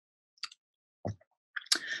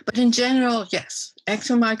 But in general, yes,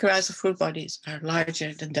 ectomycorrhizal fruit bodies are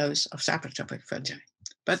larger than those of saprotrophic fungi.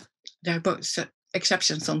 But there are both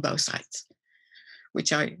exceptions on both sides,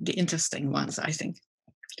 which are the interesting ones, I think.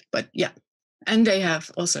 But yeah, and they have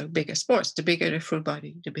also bigger spores. The bigger the fruit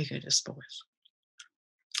body, the bigger the spores.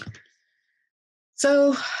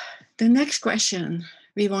 So the next question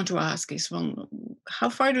we want to ask is, well, how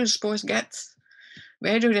far do the spores get?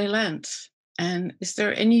 Where do they land? And is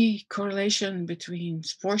there any correlation between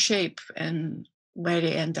spore shape and where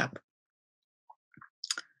they end up?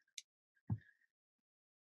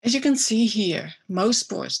 As you can see here, most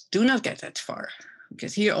spores do not get that far,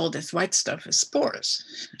 because here all this white stuff is spores,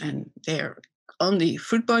 and they're on the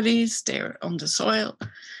fruit bodies, they're on the soil,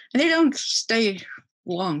 and they don't stay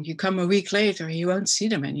long. You come a week later, you won't see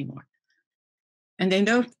them anymore. And they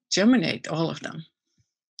don't germinate, all of them.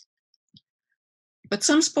 But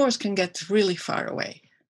some spores can get really far away.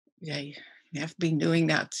 They have been doing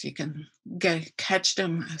that. You can catch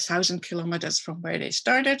them 1,000 kilometers from where they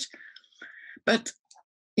started. But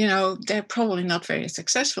you know, they're probably not very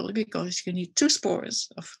successful because you need two spores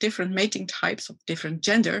of different mating types, of different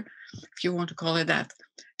gender, if you want to call it that,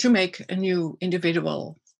 to make a new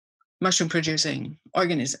individual mushroom-producing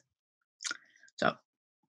organism. So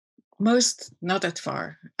most not that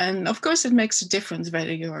far. And of course, it makes a difference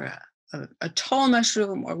whether you're a tall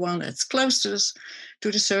mushroom or one that's close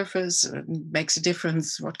to the surface. It makes a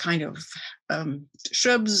difference what kind of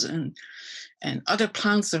shrubs and other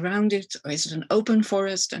plants around it, or is it an open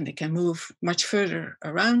forest and they can move much further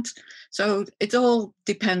around? So it all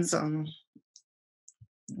depends on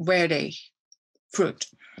where they fruit.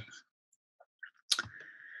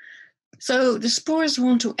 So the spores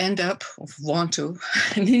want to end up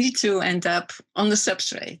need to end up on the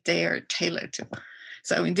substrate they are tailored to.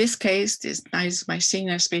 So in this case, this nice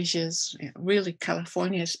Mycena species, really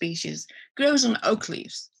California species, grows on oak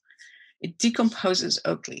leaves. It decomposes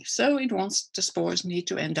oak leaves, so the spores need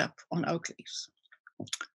to end up on oak leaves.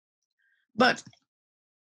 But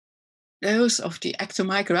those of the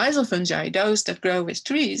ectomycorrhizal fungi, those that grow with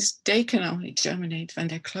trees, they can only germinate when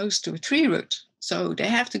they're close to a tree root. So they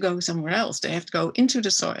have to go somewhere else. They have to go into the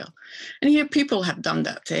soil. And here people have done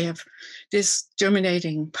that. They have this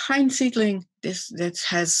germinating pine seedling that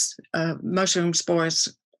has mushroom spores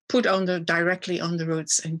put directly on the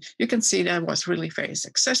roots. And you can see that was really very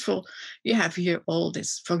successful. You have here all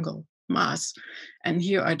this fungal mass. And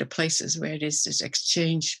here are the places where this is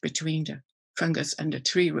exchange between the fungus and the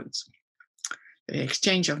tree roots. The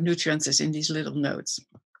exchange of nutrients is in these little nodes.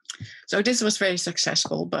 So this was very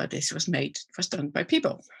successful, but this was done by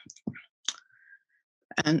people.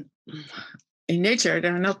 And in nature,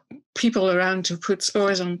 there are not people around to put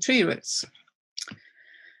spores on tree roots.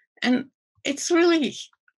 And it's really,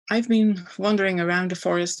 I've been wandering around the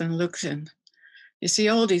forest and looked, and you see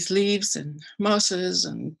all these leaves and mosses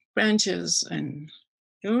and branches, and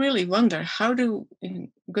you really wonder, how do,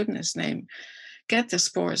 in goodness name, get the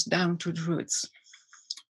spores down to the roots?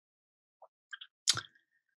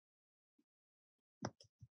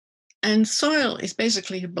 And soil is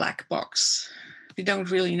basically a black box. We don't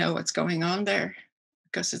really know what's going on there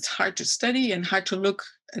because it's hard to study and hard to look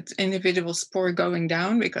at individual spore going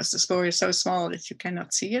down because the spore is so small that you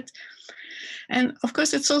cannot see it. And of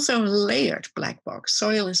course, it's also a layered black box.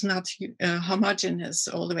 Soil is not homogeneous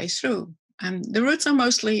all the way through. The roots are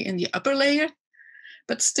mostly in the upper layer,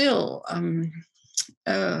 but still,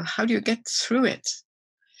 how do you get through it?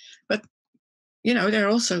 But there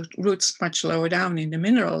are also roots much lower down in the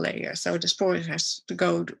mineral layer. So the spore has to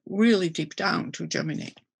go really deep down to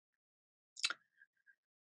germinate.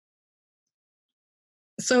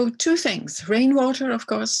 So two things, rainwater, of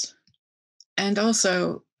course, and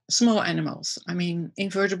also small animals. I mean,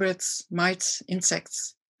 invertebrates, mites,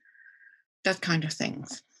 insects, that kind of thing.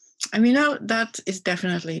 And we know that is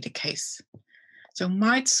definitely the case. So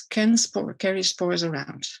mites can carry spores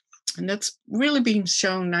around. And that's really been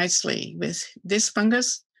shown nicely with this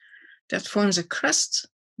fungus that forms a crust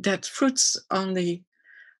that fruits on the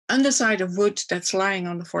underside of wood that's lying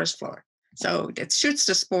on the forest floor. So it shoots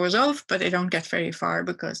the spores off, but they don't get very far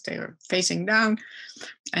because they are facing down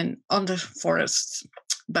and on the forest.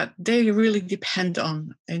 But they really depend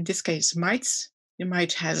on, in this case, mites. The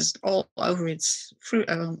mite has all over its fruit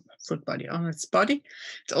body, on its body.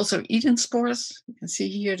 It's also eaten spores. You can see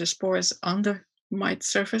here the spores on the mite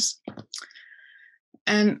surface.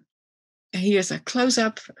 And here's a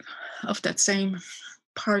close-up of that same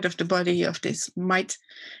part of the body of this mite.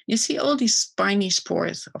 You see all these spiny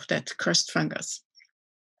spores of that crust fungus.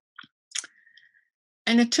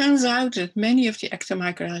 And it turns out that many of the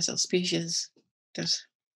ectomycorrhizal species just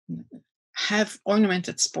have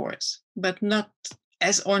ornamented spores, but not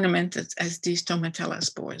as ornamented as these tomatella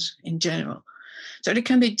spores in general. So they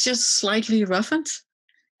can be just slightly roughened,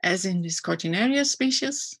 as in this Cortinaria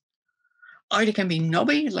species, or they can be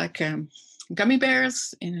knobby, like gummy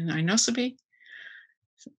bears in an inocybe.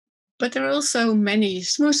 But there are also many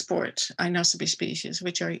smooth-spored inocybe species,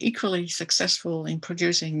 which are equally successful in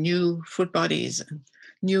producing new fruit bodies and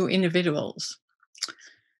new individuals.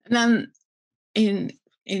 And then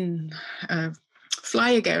in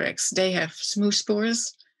fly agarics, they have smooth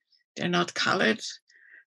spores. They're not colored.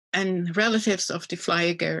 And relatives of the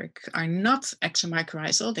fly agaric are not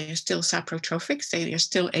exomycorrhizal. They are still saprotrophic. They are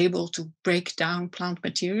still able to break down plant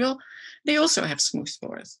material. They also have smooth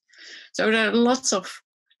spores. So there are lots of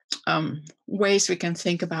ways we can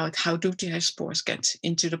think about how do these spores get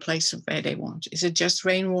into the place where they want. Is it just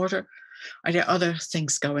rainwater? Are there other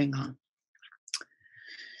things going on?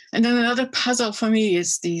 And then another puzzle for me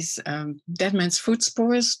is these dead man's foot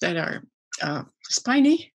spores that are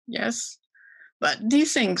spiny, yes. But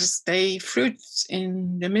these things, they fruit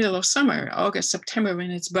in the middle of summer, August, September,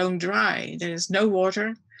 when it's bone dry. There's no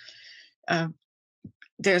water.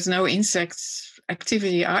 There's no insect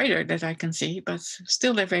activity either that I can see, but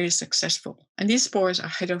still they're very successful. And these spores are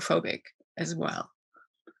hydrophobic as well.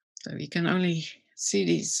 So you can only see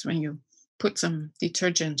these when you put some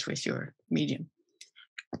detergent with your medium.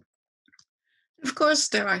 Of course,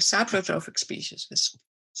 there are saprotrophic species with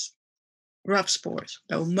rough spores,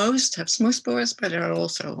 though most have smooth spores, but there are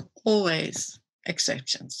also always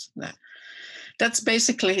exceptions. That's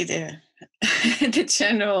basically the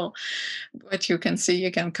general, what you can see.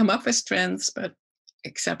 You can come up with trends, but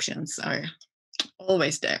exceptions are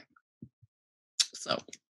always there. So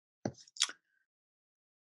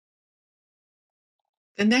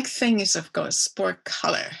the next thing is, of course, spore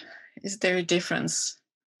color. Is there a difference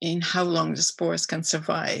in how long the spores can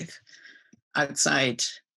survive outside,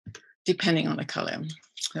 depending on the color?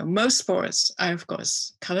 So most spores are, of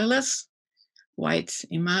course, colorless, white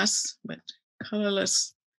in mass, but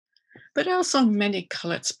colorless. But also many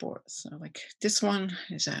colored spores. So like this one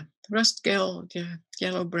is a rust gill,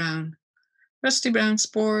 yellow-brown, rusty brown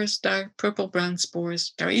spores, dark purple-brown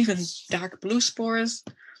spores. There are even dark blue spores.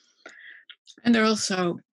 And there are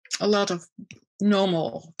also a lot of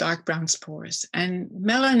normal dark brown spores. And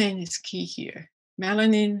melanin is key here.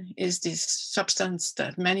 Melanin is this substance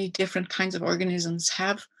that many different kinds of organisms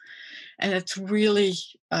have. And it's really,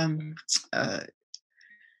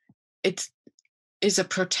 it is a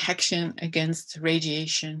protection against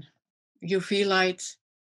radiation, UV light,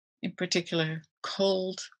 in particular,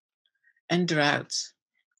 cold and drought.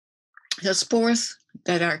 The spores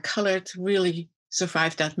that are colored really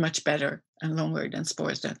survive that much better and longer than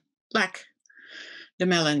spores that lack the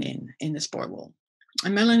melanin in the spore wall.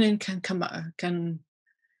 And melanin can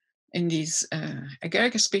in these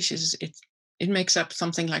agaricus species, it makes up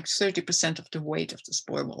something like 30% of the weight of the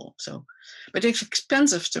spore wall. So, but it's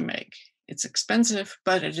expensive to make. It's expensive,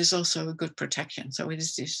 but it is also a good protection. So it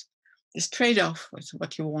is this trade-off with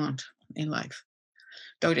what you want in life.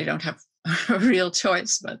 Though they don't have a real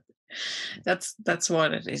choice, but that's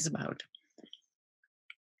what it is about.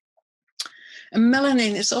 And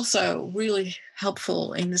melanin is also really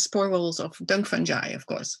helpful in the spore walls of dung fungi, of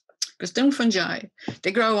course, because dung fungi,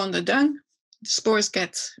 they grow on the dung, the spores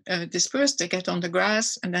get dispersed, they get on the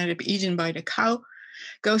grass, and then they're eaten by the cow,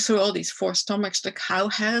 go through all these 4 stomachs the cow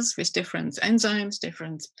has with different enzymes,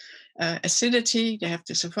 different acidity. They have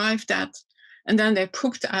to survive that. And then they're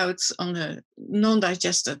pooped out on the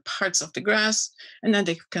non-digested parts of the grass, and then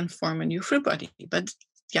they can form a new fruit body. But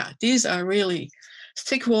yeah, these are really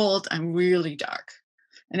thick-walled and really dark.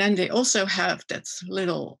 And then they also have that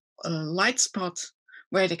little light spot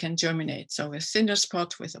where they can germinate. So a thinner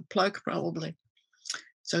spot with a plug probably.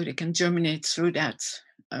 So they can germinate through that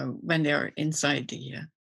when they're inside the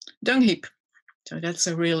dung heap. So that's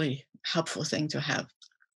a really helpful thing to have.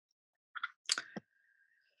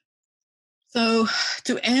 So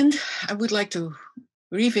to end, I would like to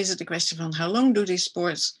revisit the question on how long do these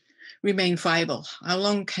spores remain viable? How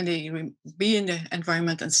long can they be in the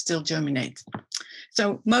environment and still germinate?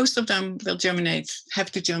 So most of them will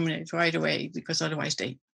have to germinate right away, because otherwise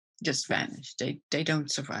they just vanish. They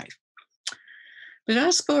don't survive. But there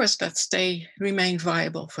are spores that remain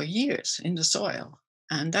viable for years in the soil.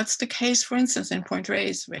 And that's the case, for instance, in Point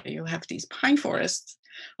Reyes, where you have these pine forests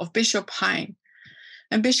of bishop pine.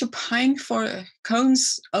 And bishop pine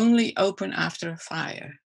cones only open after a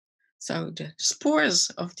fire. So the spores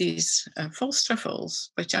of these false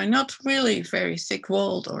truffles, which are not really very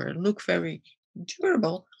thick-walled or look very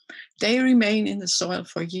durable, they remain in the soil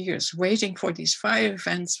for years, waiting for these fire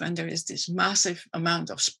events when there is this massive amount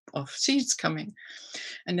of seeds coming.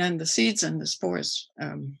 And then the seeds and the spores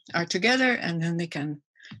are together, and then they can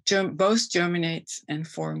both germinate and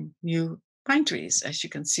form new pine trees. As you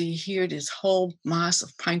can see here, this whole mass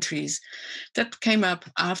of pine trees that came up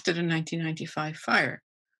after the 1995 fire.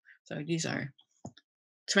 So these are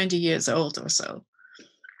 20 years old or so,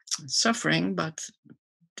 suffering, but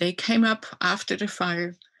they came up after the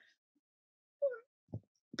fire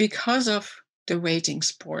because of the waiting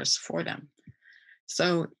spores for them.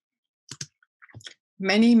 So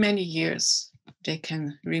many, many years they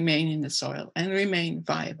can remain in the soil and remain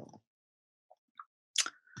viable.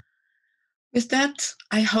 With that,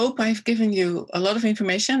 I hope I've given you a lot of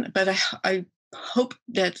information, but I hope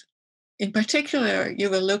that in particular,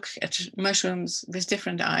 you will look at mushrooms with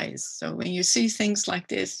different eyes. So when you see things like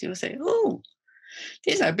this, you'll say, oh,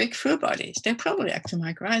 these are big fruit bodies. They're probably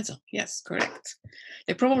actomycorrhizal. Yes, correct.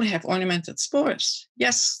 They probably have ornamented spores.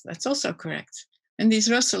 Yes, that's also correct. And these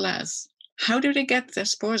russulas, how do they get their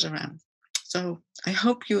spores around? So I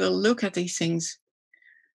hope you will look at these things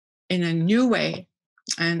in a new way.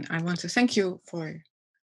 And I want to thank you for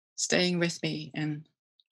staying with me and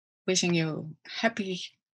wishing you happy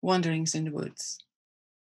wanderings in the woods.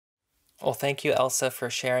 Well, thank you, Elsa, for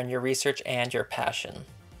sharing your research and your passion.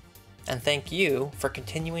 And thank you for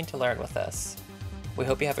continuing to learn with us. We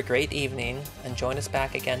hope you have a great evening, and join us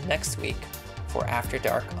back again next week for After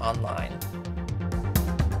Dark Online.